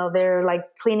 and, they're like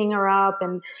cleaning her up,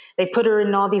 and they put her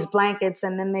in all these blankets,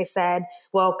 and then they said,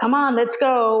 well, come on, let's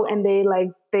go. And they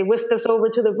whisked us over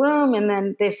to the room, and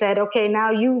then they said, okay,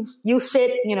 now you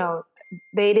sit,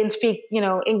 they didn't speak,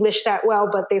 English that well,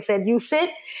 but they said, you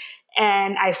sit.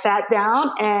 And I sat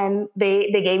down, and they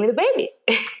gave me the baby.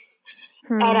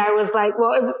 And I was like,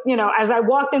 well, as I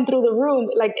walked in through the room,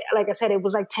 like I said, it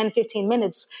was like 10-15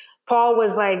 minutes. Paul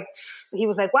was like,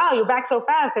 wow, you're back so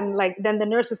fast. And like, then the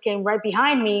nurses came right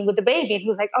behind me with the baby, and he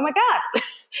was like, oh my God.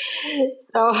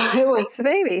 So it was the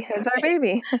baby. It's our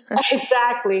baby.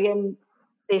 Exactly. And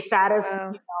they sat us,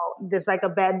 there's like a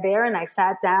bed there, and I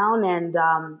sat down, and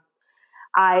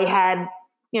I had,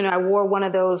 I wore one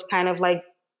of those kind of like,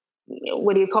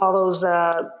 what do you call those?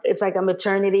 It's like a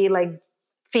maternity, like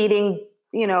feeding,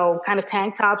 kind of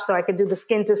tank top, so I could do the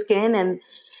skin to skin. And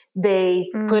they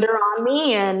put her on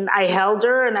me, and I held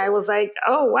her, and I was like,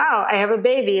 oh, wow, I have a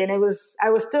baby. And I was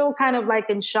still kind of like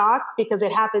in shock because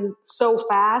it happened so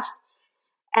fast.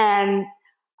 And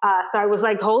so I was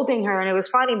like holding her, and it was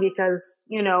funny because,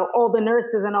 all the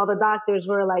nurses and all the doctors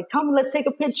were like, come, let's take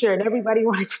a picture. And everybody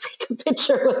wanted to take a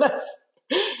picture with us.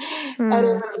 And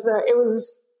it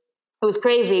was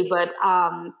crazy, but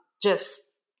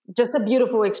just a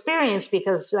beautiful experience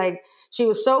because like she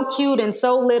was so cute and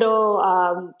so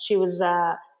little. She was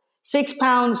 6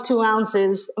 pounds 2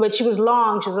 ounces, but she was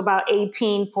long. She was about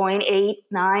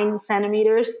 18.89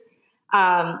 centimeters.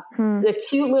 It's a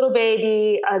cute little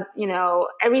baby.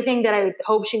 Everything that I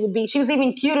hoped she would be. She was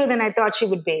even cuter than I thought she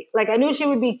would be. Like I knew she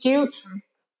would be cute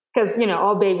because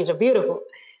all babies are beautiful.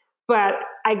 But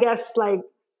I guess like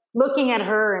looking at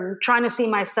her and trying to see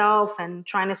myself and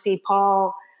trying to see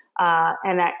Paul.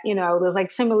 And that, there's like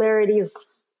similarities.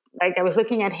 Like I was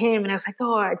looking at him, and I was like,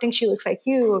 oh, I think she looks like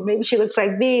you, or maybe she looks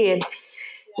like me. And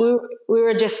we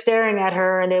were just staring at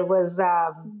her, and it was,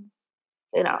 I'm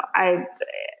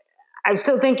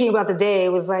still thinking about the day. It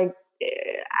was like,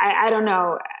 I don't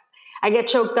know. I get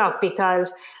choked up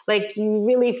because like you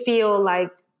really feel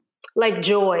like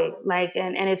joy, like,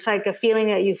 and it's like a feeling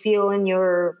that you feel in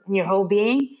your whole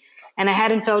being. And I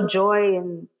hadn't felt joy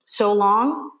in so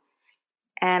long.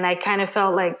 And I kind of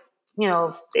felt like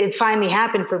it finally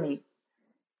happened for me.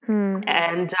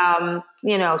 And,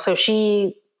 so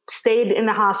she stayed in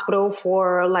the hospital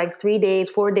for like 3 days,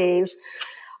 4 days.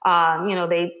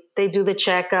 They do the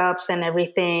checkups and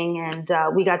everything. And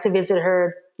we got to visit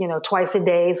her, twice a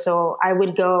day. So I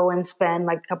would go and spend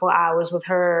like a couple of hours with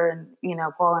her. And,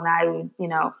 Paul and I would,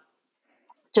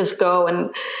 just go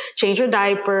and change her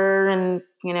diaper and,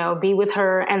 be with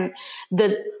her. And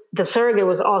the surrogate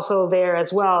was also there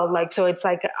as well. Like, so it's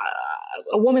like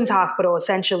a woman's hospital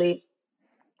essentially.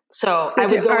 So I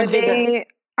would go and visit.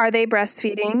 Are they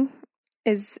breastfeeding?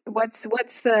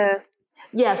 What's the...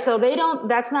 Yeah, so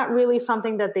that's not really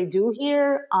something that they do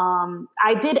here.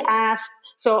 I did ask,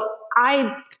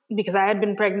 because I had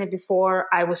been pregnant before,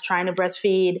 I was trying to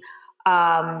breastfeed,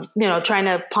 trying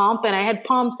to pump, and I had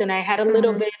pumped and I had a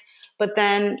little bit, but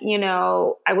then,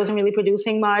 I wasn't really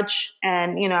producing much,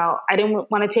 and, I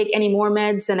didn't want to take any more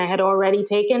meds than I had already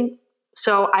taken.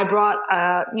 So I brought,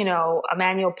 a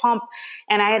manual pump,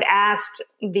 and I had asked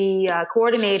the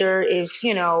coordinator if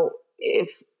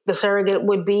the surrogate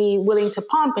would be willing to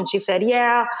pump. And she said,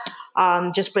 yeah,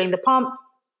 just bring the pump.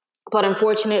 But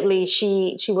unfortunately,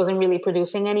 she wasn't really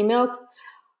producing any milk.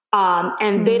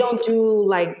 And they don't do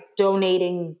like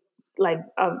donating like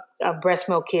a breast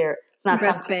milk here. It's not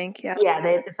breast bank. Yeah. Yeah.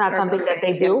 It's not something that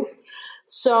they do. Yeah.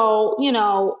 So,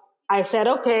 I said,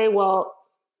 okay, well,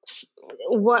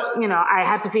 I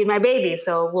have to feed my baby.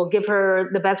 So we'll give her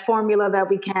the best formula that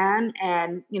we can.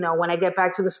 And, when I get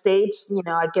back to the States,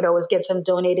 I could always get some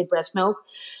donated breast milk.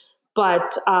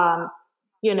 But,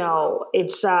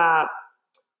 it's, I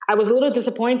was a little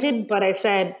disappointed, but I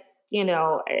said,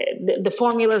 the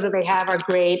formulas that they have are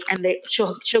great, and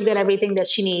she'll get everything that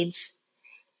she needs.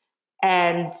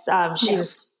 And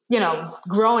she's,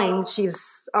 growing.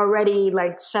 She's already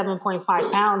like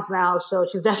 7.5 pounds now. So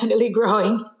she's definitely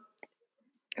growing.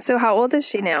 So how old is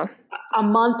she now? A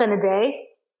month and a day.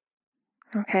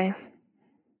 Okay.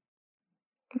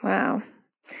 Wow.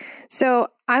 So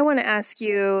I want to ask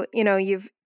you,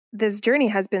 this journey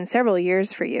has been several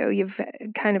years for you. You've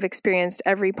kind of experienced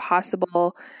every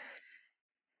possible,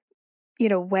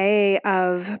 way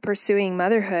of pursuing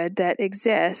motherhood that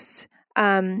exists.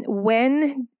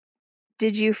 When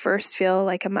did you first feel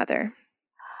like a mother?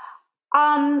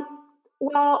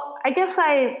 Well, I guess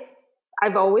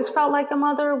I've always felt like a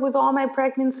mother with all my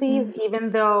pregnancies,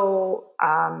 even though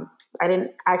I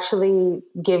didn't actually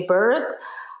give birth.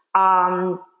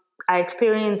 I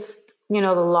experienced, the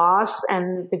loss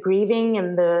and the grieving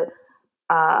and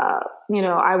I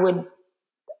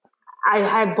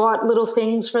had bought little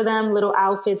things for them, little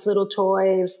outfits, little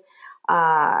toys.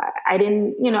 I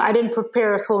didn't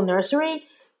prepare a full nursery,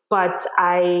 but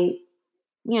I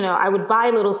would buy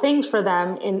little things for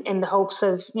them in the hopes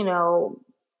of,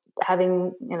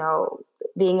 having,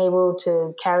 being able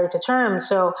to carry to term.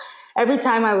 So every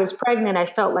time I was pregnant, I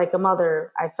felt like a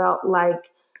mother. I felt like,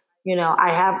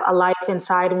 I have a life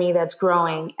inside of me that's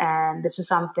growing, and this is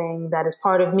something that is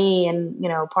part of me and,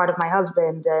 part of my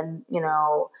husband. And,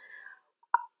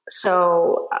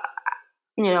 so,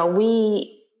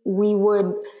 we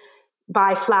would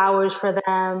buy flowers for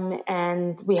them,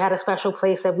 and we had a special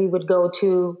place that we would go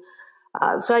to.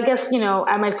 So I guess,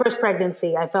 at my first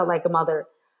pregnancy, I felt like a mother.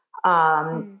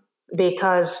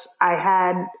 Because I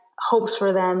had hopes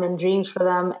for them and dreams for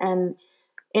them. And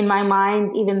in my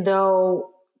mind, even though,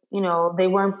 they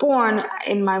weren't born,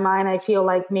 in my mind, I feel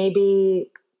like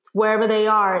maybe wherever they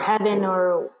are, heaven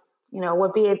or,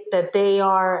 what be it, that they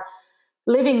are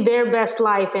living their best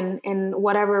life in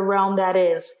whatever realm that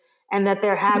is, and that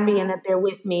they're happy and that they're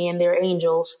with me and they're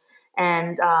angels.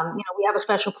 And, we have a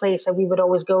special place that we would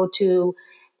always go to.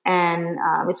 And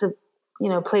it's a,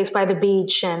 place by the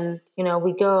beach, and,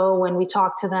 we go and we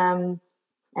talk to them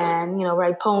and,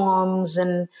 write poems.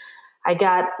 And I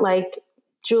got like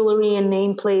jewelry and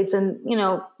nameplates and,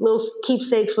 little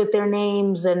keepsakes with their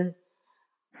names. And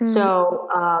so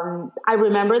I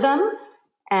remember them,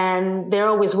 and they're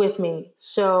always with me.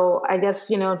 So I guess,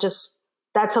 just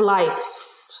that's a life.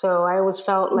 So I always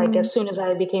felt like as soon as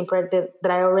I became pregnant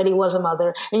that I already was a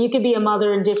mother. And you could be a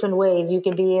mother in different ways. You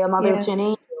could be a mother to an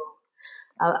angel.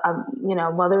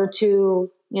 Mother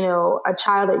to, a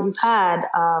child that you've had.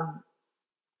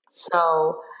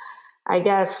 So I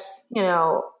guess,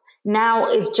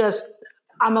 now it's just,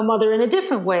 I'm a mother in a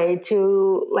different way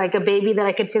to like a baby that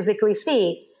I could physically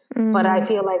see. But I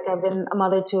feel like I've been a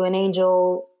mother to an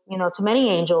angel, to many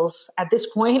angels at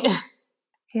this point.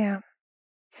 Yeah.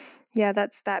 Yeah.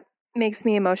 That's that makes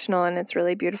me emotional, and it's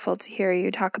really beautiful to hear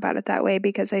you talk about it that way,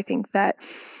 because I think that,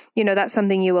 that's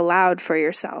something you allowed for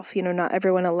yourself. Not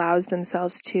everyone allows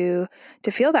themselves to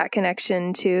feel that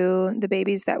connection to the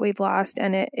babies that we've lost,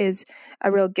 and it is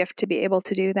a real gift to be able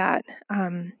to do that,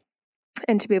 and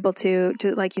to be able to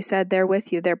like you said, they're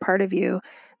with you, they're part of you,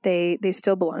 they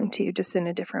still belong to you, just in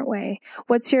a different way.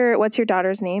 What's your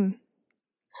daughter's name?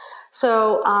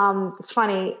 So it's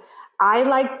funny. I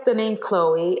like the name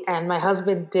Chloe, and my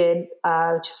husband did,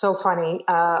 which is so funny.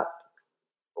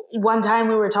 One time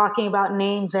we were talking about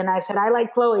names, and I said, I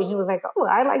like Chloe. He was like, oh,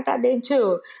 I like that name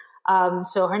too.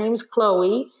 So her name is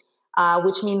Chloe,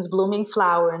 which means blooming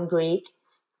flower in Greek.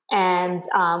 And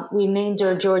we named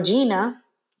her Georgina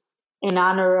in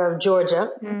honor of Georgia.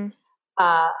 Mm.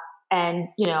 And,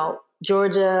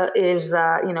 Georgia is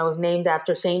named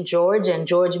after St. George, and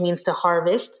George means to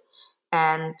harvest.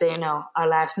 And, our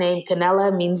last name,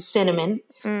 Canella, means cinnamon.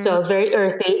 So it's very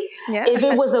earthy. Yeah. If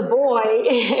it was a boy,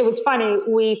 it was funny.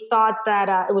 We thought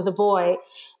that it was a boy,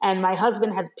 and my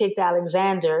husband had picked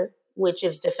Alexander, which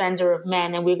is defender of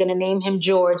men, and we are going to name him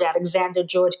George, Alexander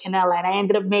George Canella. And I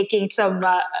ended up making some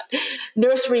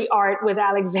nursery art with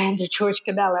Alexander George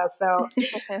Canella. So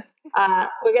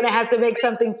we're going to have to make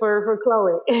something for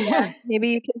Chloe. Yeah. Maybe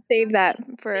you can save that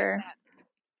for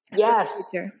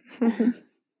yes. the future.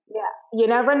 Yeah, you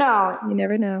never know. You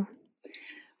never know.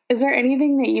 Is there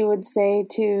anything that you would say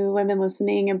to women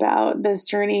listening about this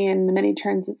journey and the many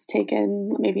turns it's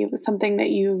taken? Maybe it was something that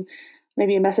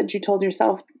maybe a message you told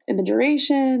yourself in the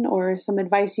duration, or some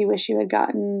advice you wish you had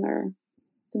gotten, or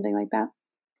something like that?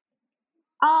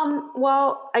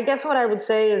 Well, I guess what I would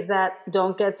say is that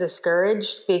don't get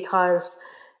discouraged, because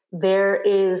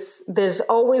there's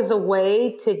always a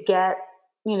way to get,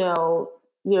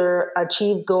 your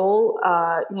achieved goal,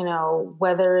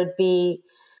 whether it be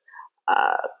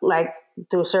like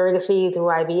through surrogacy, through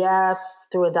IVF,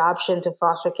 through adoption, to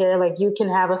foster care. Like, you can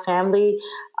have a family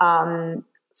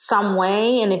some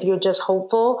way, and if you're just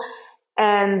hopeful.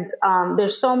 And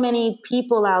there's so many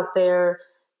people out there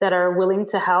that are willing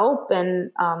to help.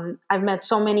 And I've met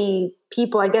so many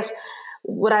people. I guess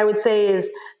what I would say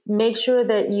is, make sure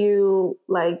that you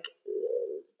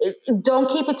don't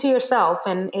keep it to yourself.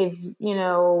 And if,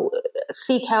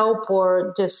 seek help,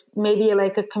 or just maybe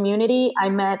like a community. I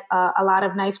met a lot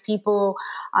of nice people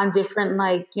on different,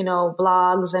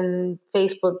 blogs and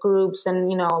Facebook groups,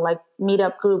 and,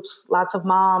 meetup groups, lots of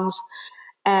moms.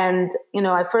 And,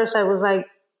 at first I was like,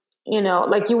 you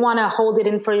want to hold it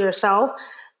in for yourself.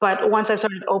 But once I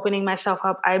started opening myself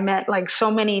up, I met so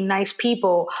many nice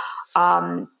people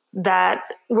that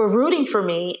were rooting for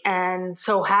me, and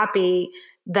so happy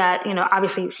that,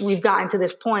 obviously we've gotten to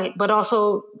this point, but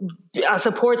also a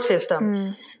support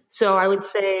system. So I would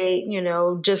say,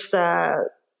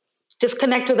 just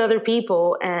connect with other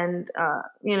people, and,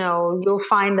 you'll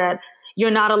find that you're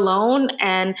not alone.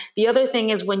 And the other thing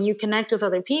is, when you connect with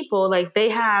other people, they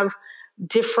have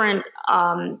different,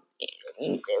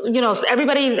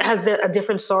 everybody has a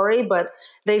different story, but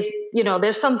there's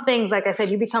some things, like I said,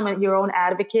 you become your own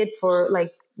advocate for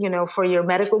for your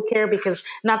medical care, because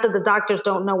not that the doctors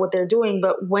don't know what they're doing,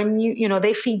 but when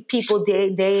they see people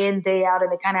day in, day out,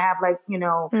 and they kind of have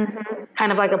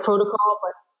kind of like a protocol,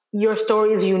 but your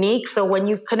story is unique. So when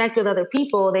you connect with other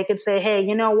people, they could say, hey,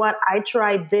 you know what, I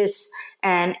tried this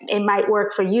and it might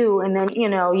work for you. And then,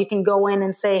 you can go in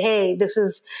and say, hey, this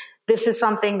is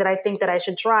something that I think that I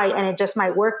should try, and it just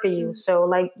might work for you. So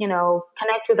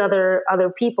connect with other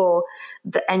people,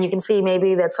 and you can see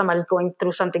maybe that somebody's going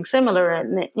through something similar,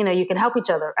 and you can help each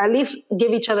other, at least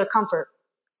give each other comfort.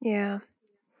 Yeah.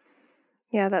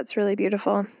 Yeah, that's really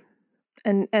beautiful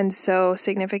and so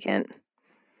significant.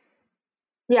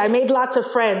 Yeah, I made lots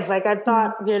of friends. I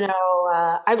thought,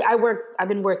 I've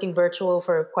been working virtual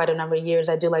for quite a number of years.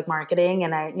 I do marketing,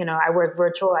 and I work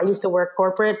virtual. I used to work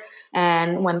corporate.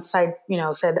 And once I,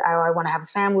 said, I want to have a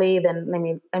family, then let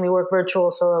me work virtual.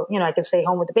 So, I could stay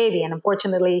home with the baby. And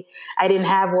unfortunately, I didn't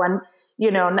have one,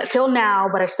 till now,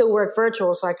 but I still work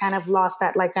virtual. So I kind of lost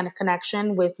that kind of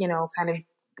connection with, kind of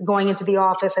going into the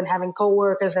office and having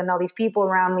coworkers and all these people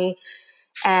around me.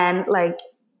 And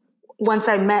once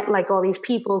I met all these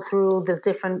people through this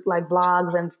different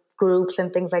blogs and groups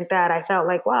and things like that, I felt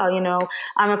wow,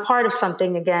 I'm a part of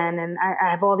something again. And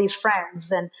I have all these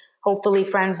friends, and hopefully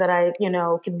friends that I,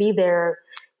 could be there,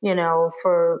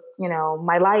 for,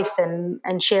 my life,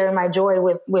 and share my joy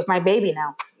with my baby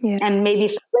now. Yeah. And maybe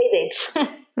some play dates.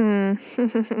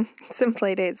 Some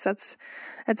play dates. That's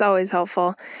always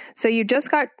helpful. So you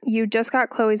just got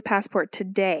Chloe's passport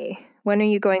today. When are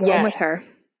you going home with her?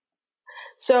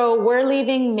 So we're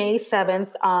leaving May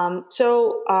 7th.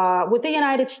 With the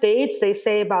United States, they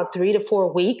say about 3 to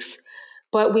 4 weeks,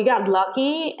 but we got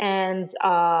lucky and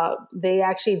they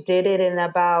actually did it in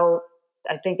about,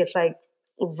 I think it's like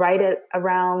right at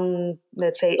around,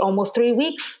 let's say, almost 3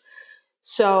 weeks.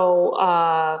 So,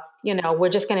 we're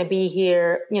just going to be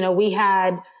here. We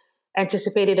had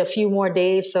anticipated a few more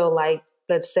days. So, like,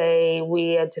 let's say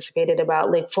we anticipated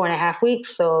about like 4.5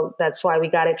 weeks. So that's why we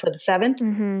got it for the 7th.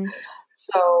 Mm-hmm.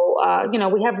 So,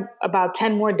 we have about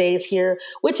 10 more days here,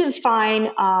 which is fine.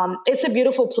 It's a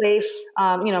beautiful place.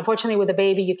 Unfortunately, with a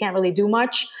baby, you can't really do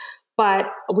much, but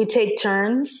we take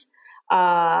turns.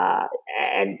 And,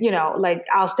 like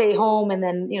I'll stay home and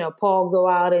then, Paul go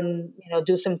out and,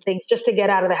 do some things just to get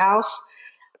out of the house.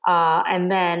 And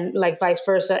then like vice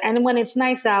versa. And when it's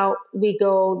nice out, we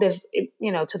go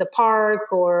to the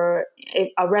park or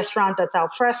a restaurant that's al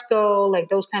fresco, like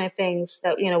those kind of things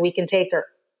that, we can take her.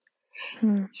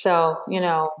 So,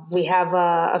 we have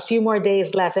a few more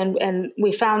days left and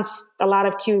we found a lot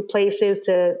of cute places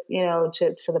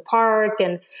for the park.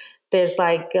 And there's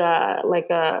like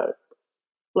an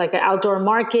outdoor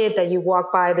market that you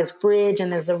walk by this bridge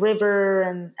and there's a river.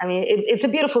 And I mean, it's a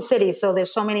beautiful city. So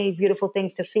there's so many beautiful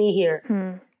things to see here.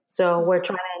 So we're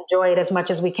trying to enjoy it as much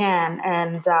as we can,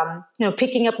 and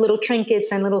picking up little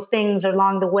trinkets and little things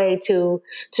along the way to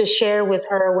share with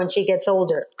her when she gets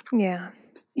older.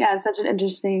 Yeah, it's such an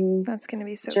interesting that's going to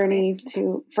be so journey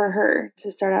for her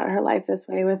to start out her life this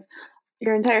way with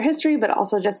your entire history, but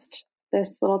also just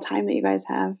this little time that you guys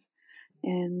have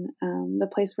in the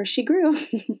place where she grew.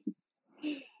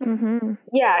 Mm-hmm.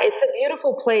 Yeah, it's a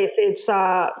beautiful place. It's,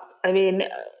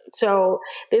 so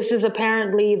this is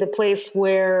apparently the place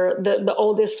where the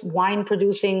oldest wine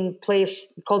producing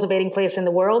place, cultivating place in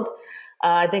the world.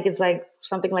 I think it's like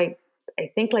something like,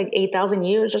 8,000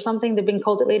 years or something. They've been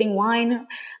cultivating wine.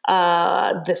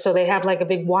 So they have like a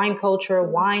big wine culture of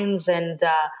wines, and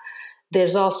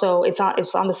there's also it's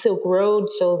on the Silk Road,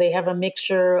 so they have a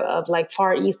mixture of like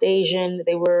Far East Asian.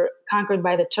 They were conquered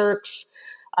by the Turks.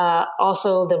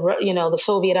 Also the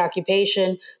Soviet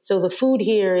occupation. So the food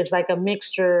here is like a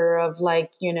mixture of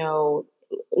like,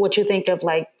 what you think of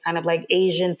like kind of like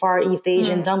Asian, Far East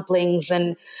Asian dumplings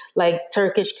and like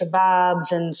Turkish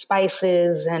kebabs and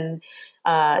spices and,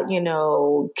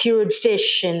 cured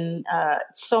fish and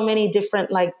so many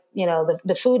different like,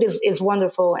 the food is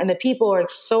wonderful and the people are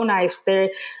so nice. They're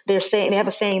saying, they have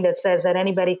a saying that says that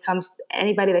anybody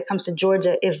that comes to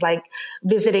Georgia is like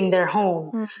visiting their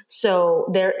home.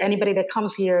 So anybody that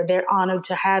comes here, they're honored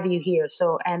to have you here.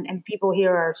 So, and people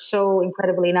here are so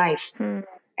incredibly nice.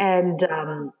 And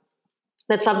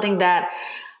that's something that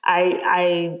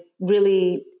I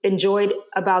really enjoyed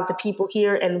about the people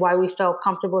here and why we felt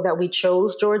comfortable that we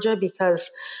chose Georgia, because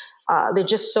they're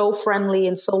just so friendly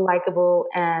and so likable.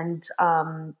 And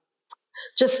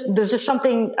there's just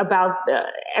something about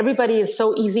everybody is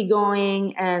so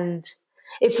easygoing, and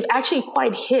it's actually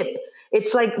quite hip.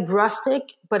 It's like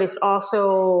rustic, but it's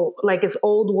also like it's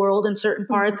old world in certain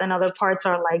parts, and other parts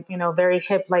are like, very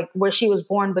hip. Like where she was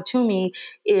born, Batumi,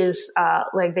 is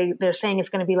like they're saying it's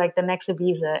going to be like the next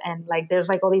Ibiza, and like there's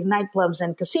like all these nightclubs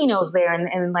and casinos there,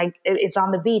 and like it's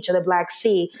on the beach of the Black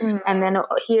Sea. And then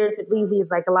here Tbilisi is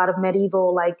like a lot of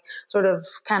medieval, like sort of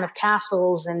kind of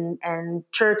castles and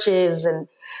churches and.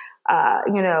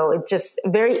 It's just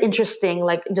very interesting,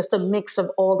 like just a mix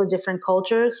of all the different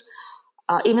cultures.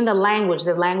 Even the language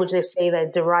they say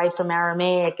that derived from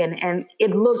Aramaic, and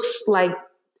it looks like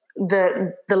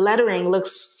the lettering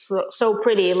looks so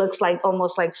pretty. It looks like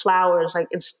almost like flowers. Like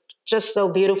it's just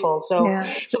so beautiful. So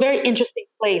it's a very interesting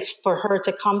place for her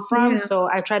to come from. So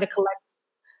I try to collect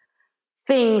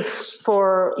things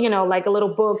for, like a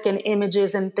little book and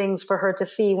images and things for her to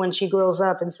see when she grows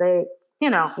up and say,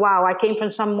 wow, I came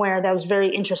from somewhere that was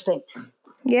very interesting.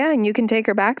 Yeah, and you can take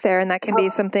her back there, and that can be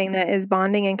something that is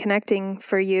bonding and connecting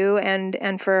for you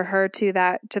and for her to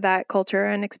that culture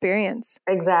and experience.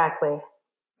 Exactly.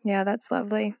 Yeah, that's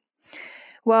lovely.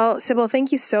 Well, Sybil,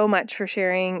 thank you so much for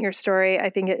sharing your story.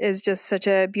 I think it is just such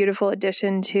a beautiful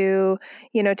addition to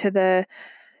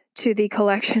the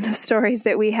collection of stories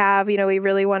that we have. We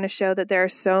really want to show that there are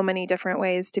so many different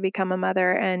ways to become a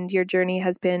mother, and your journey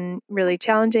has been really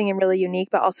challenging and really unique,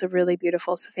 but also really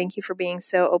beautiful. So thank you for being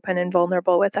so open and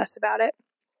vulnerable with us about it.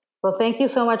 Well, thank you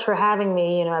so much for having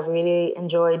me. I've really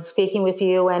enjoyed speaking with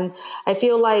you, and I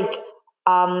feel like,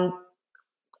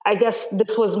 I guess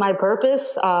this was my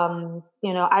purpose.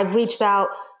 I've reached out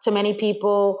to many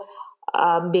people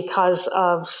because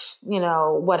of,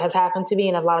 what has happened to me.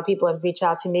 And a lot of people have reached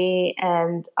out to me.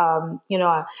 And,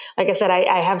 like I said,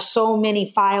 I have so many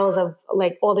files of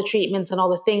like all the treatments and all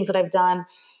the things that I've done.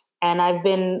 And I've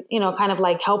been, kind of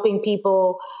like helping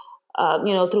people,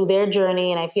 through their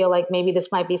journey. And I feel like maybe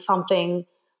this might be something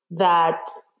that,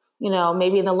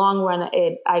 maybe in the long run,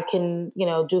 I can,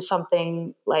 do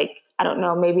something like, I don't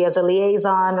know, maybe as a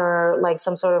liaison or like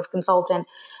some sort of consultant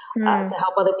to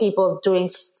help other people doing,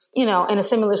 in a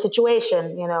similar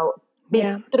situation,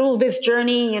 Through this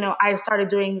journey, I started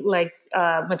doing like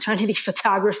maternity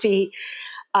photography.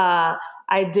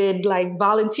 I did like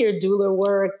volunteer doula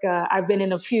work. I've been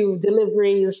in a few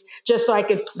deliveries just so I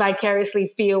could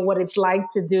vicariously feel what it's like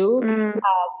to do, to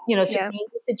be in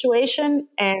the situation.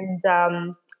 And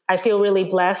I feel really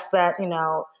blessed that,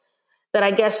 that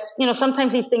I guess,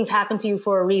 sometimes these things happen to you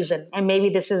for a reason. And maybe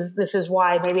this is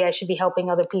why maybe I should be helping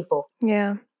other people.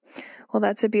 Yeah. Well,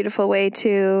 that's a beautiful way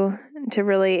to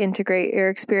really integrate your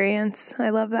experience.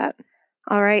 I love that.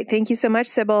 All right. Thank you so much,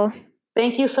 Sybil.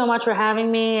 Thank you so much for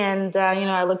having me. And,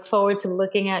 I look forward to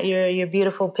looking at your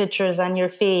beautiful pictures on your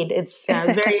feed. It's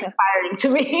very inspiring to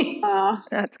me.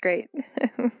 That's great.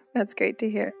 That's great to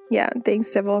hear. Yeah.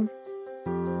 Thanks, Sybil.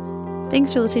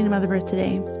 Thanks for listening to Mother Birth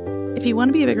Today. If you want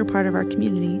to be a bigger part of our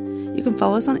community, you can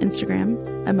follow us on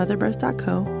Instagram at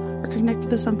motherbirth.co or connect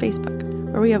with us on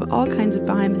Facebook, where we have all kinds of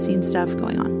behind-the-scenes stuff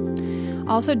going on.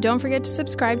 Also, don't forget to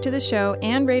subscribe to the show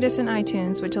and rate us in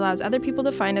iTunes, which allows other people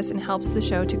to find us and helps the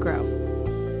show to grow.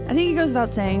 I think it goes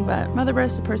without saying, but Mother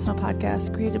Birth is a personal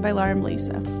podcast created by Laura and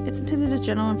Melissa. It's intended as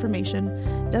general information.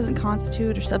 It doesn't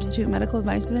constitute or substitute medical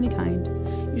advice of any kind.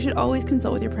 You should always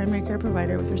consult with your primary care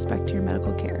provider with respect to your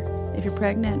medical care if you're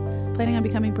pregnant, planning on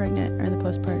becoming pregnant, or in the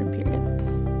postpartum period.